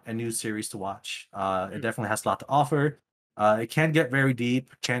want a new series to watch. It Hmm. definitely has a lot to offer. It can get very deep,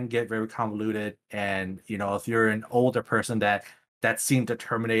 can get very convoluted, and if you're an older person that's seen the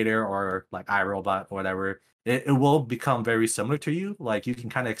Terminator or like iRobot or whatever, it will become very similar to you. Like you can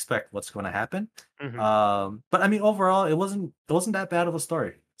kind of expect what's going to happen. Mhm. But I mean, overall, it wasn't that bad of a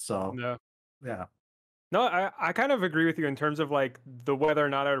story. So No. yeah. No, I kind of agree with you in terms of like the whether or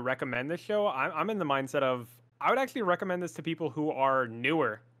not I would recommend this show. I'm in the mindset of I would actually recommend this to people who are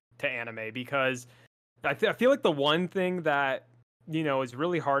newer to anime because I feel like the one thing that is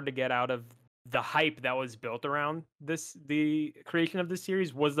really hard to get out of the hype that was built around the creation of this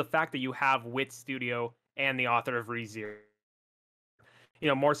series was the fact that you have Wit Studio and the author of ReZero,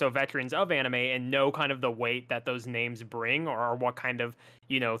 more so veterans of anime and know kind of the weight that those names bring, or what kind of,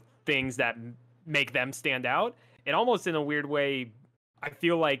 things that make them stand out. It almost in a weird way, I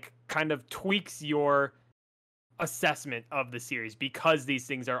feel like kind of tweaks your assessment of the series because these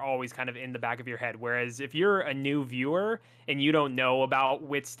things are always kind of in the back of your head. Whereas if you're a new viewer and you don't know about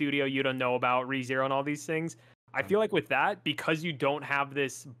Wit Studio, you don't know about ReZero and all these things, I feel like with that, because you don't have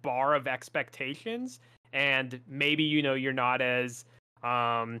this bar of expectations, and maybe you're not as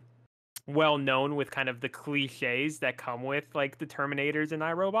well known with kind of the cliches that come with like the Terminators and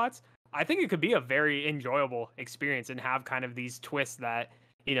iRobots, I think it could be a very enjoyable experience and have kind of these twists that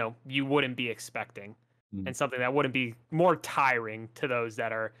you wouldn't be expecting, and something that wouldn't be more tiring to those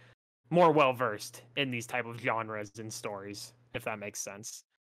that are more well versed in these type of genres and stories, if that makes sense.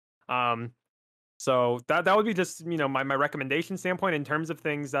 So that would be just my recommendation standpoint in terms of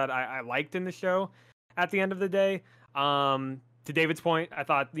things that I liked in the show. At the end of the day, to David's point, I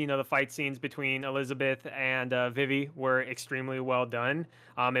thought the fight scenes between Elizabeth and Vivy were extremely well done.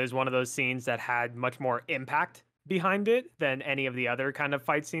 It was one of those scenes that had much more impact behind it than any of the other kind of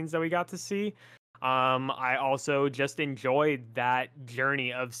fight scenes that we got to see. I also just enjoyed that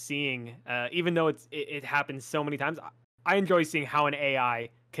journey of seeing, even though it happens so many times, I enjoy seeing how an AI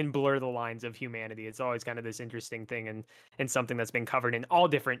can blur the lines of humanity. It's always kind of this interesting thing, and something that's been covered in all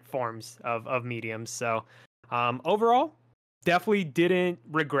different forms of mediums. So overall, definitely didn't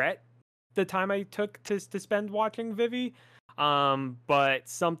regret the time I took to spend watching Vivy. But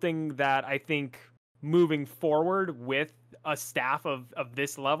something that I think moving forward with a staff of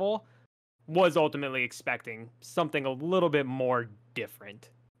this level was ultimately expecting something a little bit more different.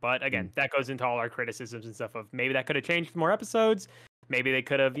 But again, that goes into all our criticisms and stuff of maybe that could have changed more episodes. Maybe they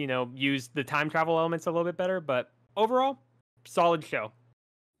could have, used the time travel elements a little bit better. But overall, solid show.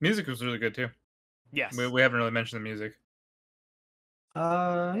 Music was really good too. Yes. We haven't really mentioned the music.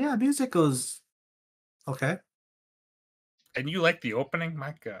 Yeah, music was okay. And you like the opening?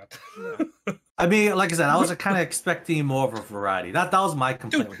 My God. I mean, like I said, I was kind of expecting more of a variety. That was my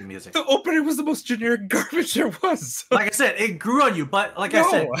complaint with the music. The opening was the most generic garbage there was. Like I said, it grew on you, but like I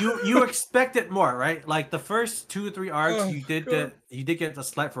said, you expected more, right? Like the first 2 or 3 arcs, you did get a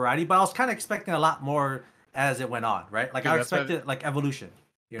slight variety, but I was kind of expecting a lot more as it went on, right? Like I expected like evolution.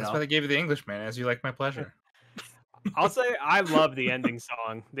 That's why they gave you the Englishman, as you like my pleasure. I'll say I love the ending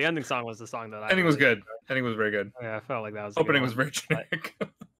song. The ending song was the song that I ending was really good. Ending was very good. Yeah, I felt like that was opening was very generic.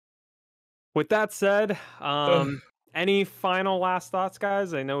 With that said, any final last thoughts,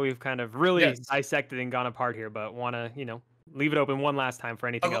 guys? I know we've kind of really dissected and gone apart here, but want to leave it open one last time for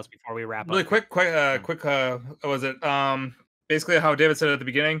anything else before we wrap up. Really quick. What was it? Basically, how David said at the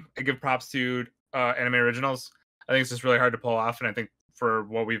beginning, I give props to anime originals. I think it's just really hard to pull off, and I think for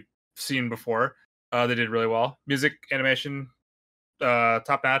what we've seen before, they did really well. Music, animation,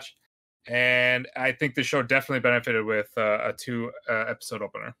 top notch, and I think the show definitely benefited with a 2 episode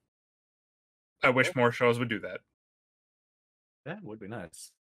opener. I wish more shows would do that. That would be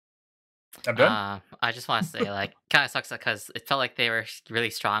nice. I'm done. I just want to say, like, kind of sucks because it felt like they were really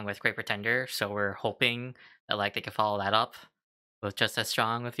strong with Great Pretender, so we're hoping that like they could follow that up with just as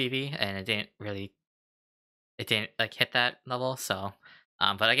strong with Vivy, and it didn't like hit that level. So,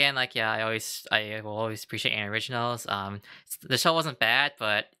 but again, like I will always appreciate anime originals. The show wasn't bad,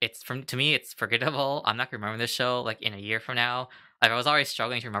 but to me it's forgettable. I'm not gonna remember this show like in a year from now. Like, I was already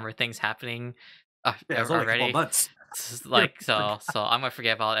struggling to remember things happening it's only a couple months. Like so I'm gonna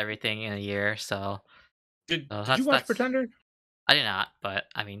forget about everything in a year. So did you watch Pretender? I did not, but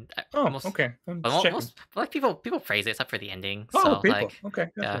I mean, okay. Most like people praise it except for the ending. Oh, so people. Like, okay,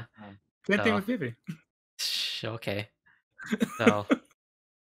 yeah. Same thing with Vivy. Okay. So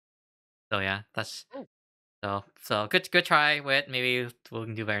yeah, that's so good try. With maybe we'll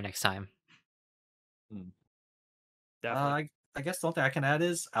do better next time. Definitely. I guess the only thing I can add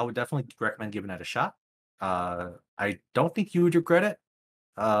is I would definitely recommend giving it a shot. I don't think you would regret it.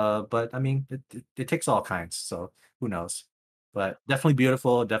 But I mean, it takes all kinds, so who knows? But definitely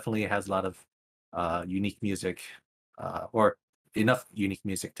beautiful. Definitely has a lot of unique music, or enough unique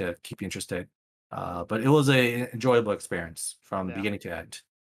music to keep you interested. But it was a enjoyable experience from beginning to end.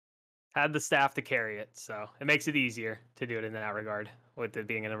 Had the staff to carry it, so it makes it easier to do it in that regard with it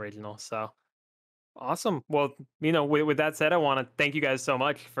being an original. So awesome. Well, with that said, I want to thank you guys so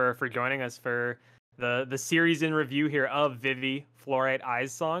much for joining us for the series in review here of Vivy Fluorite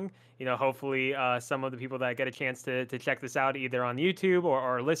Eyes Song. Hopefully some of the people that get a chance to check this out either on YouTube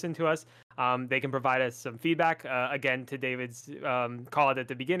or listen to us, they can provide us some feedback. Again, to David's call at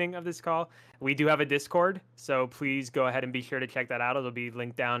the beginning of this call, we do have a Discord, so please go ahead and be sure to check that out. It'll be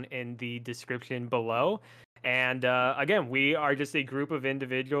linked down in the description below. And again, we are just a group of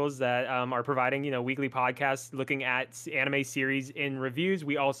individuals that are providing, weekly podcasts looking at anime series in reviews.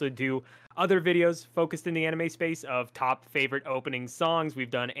 We also do other videos focused in the anime space of top favorite opening songs. We've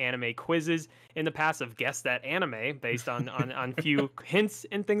done anime quizzes in the past of guess that anime based on few hints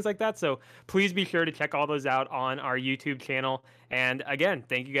and things like that. So please be sure to check all those out on our YouTube channel. And again,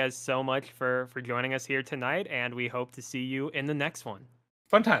 thank you guys so much for joining us here tonight, and we hope to see you in the next one.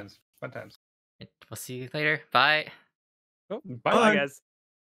 Fun times. We'll see you later. Bye. Oh, Bye. bye, guys.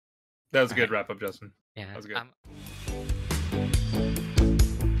 That was a All good right. wrap up, Justin. Yeah. That was good.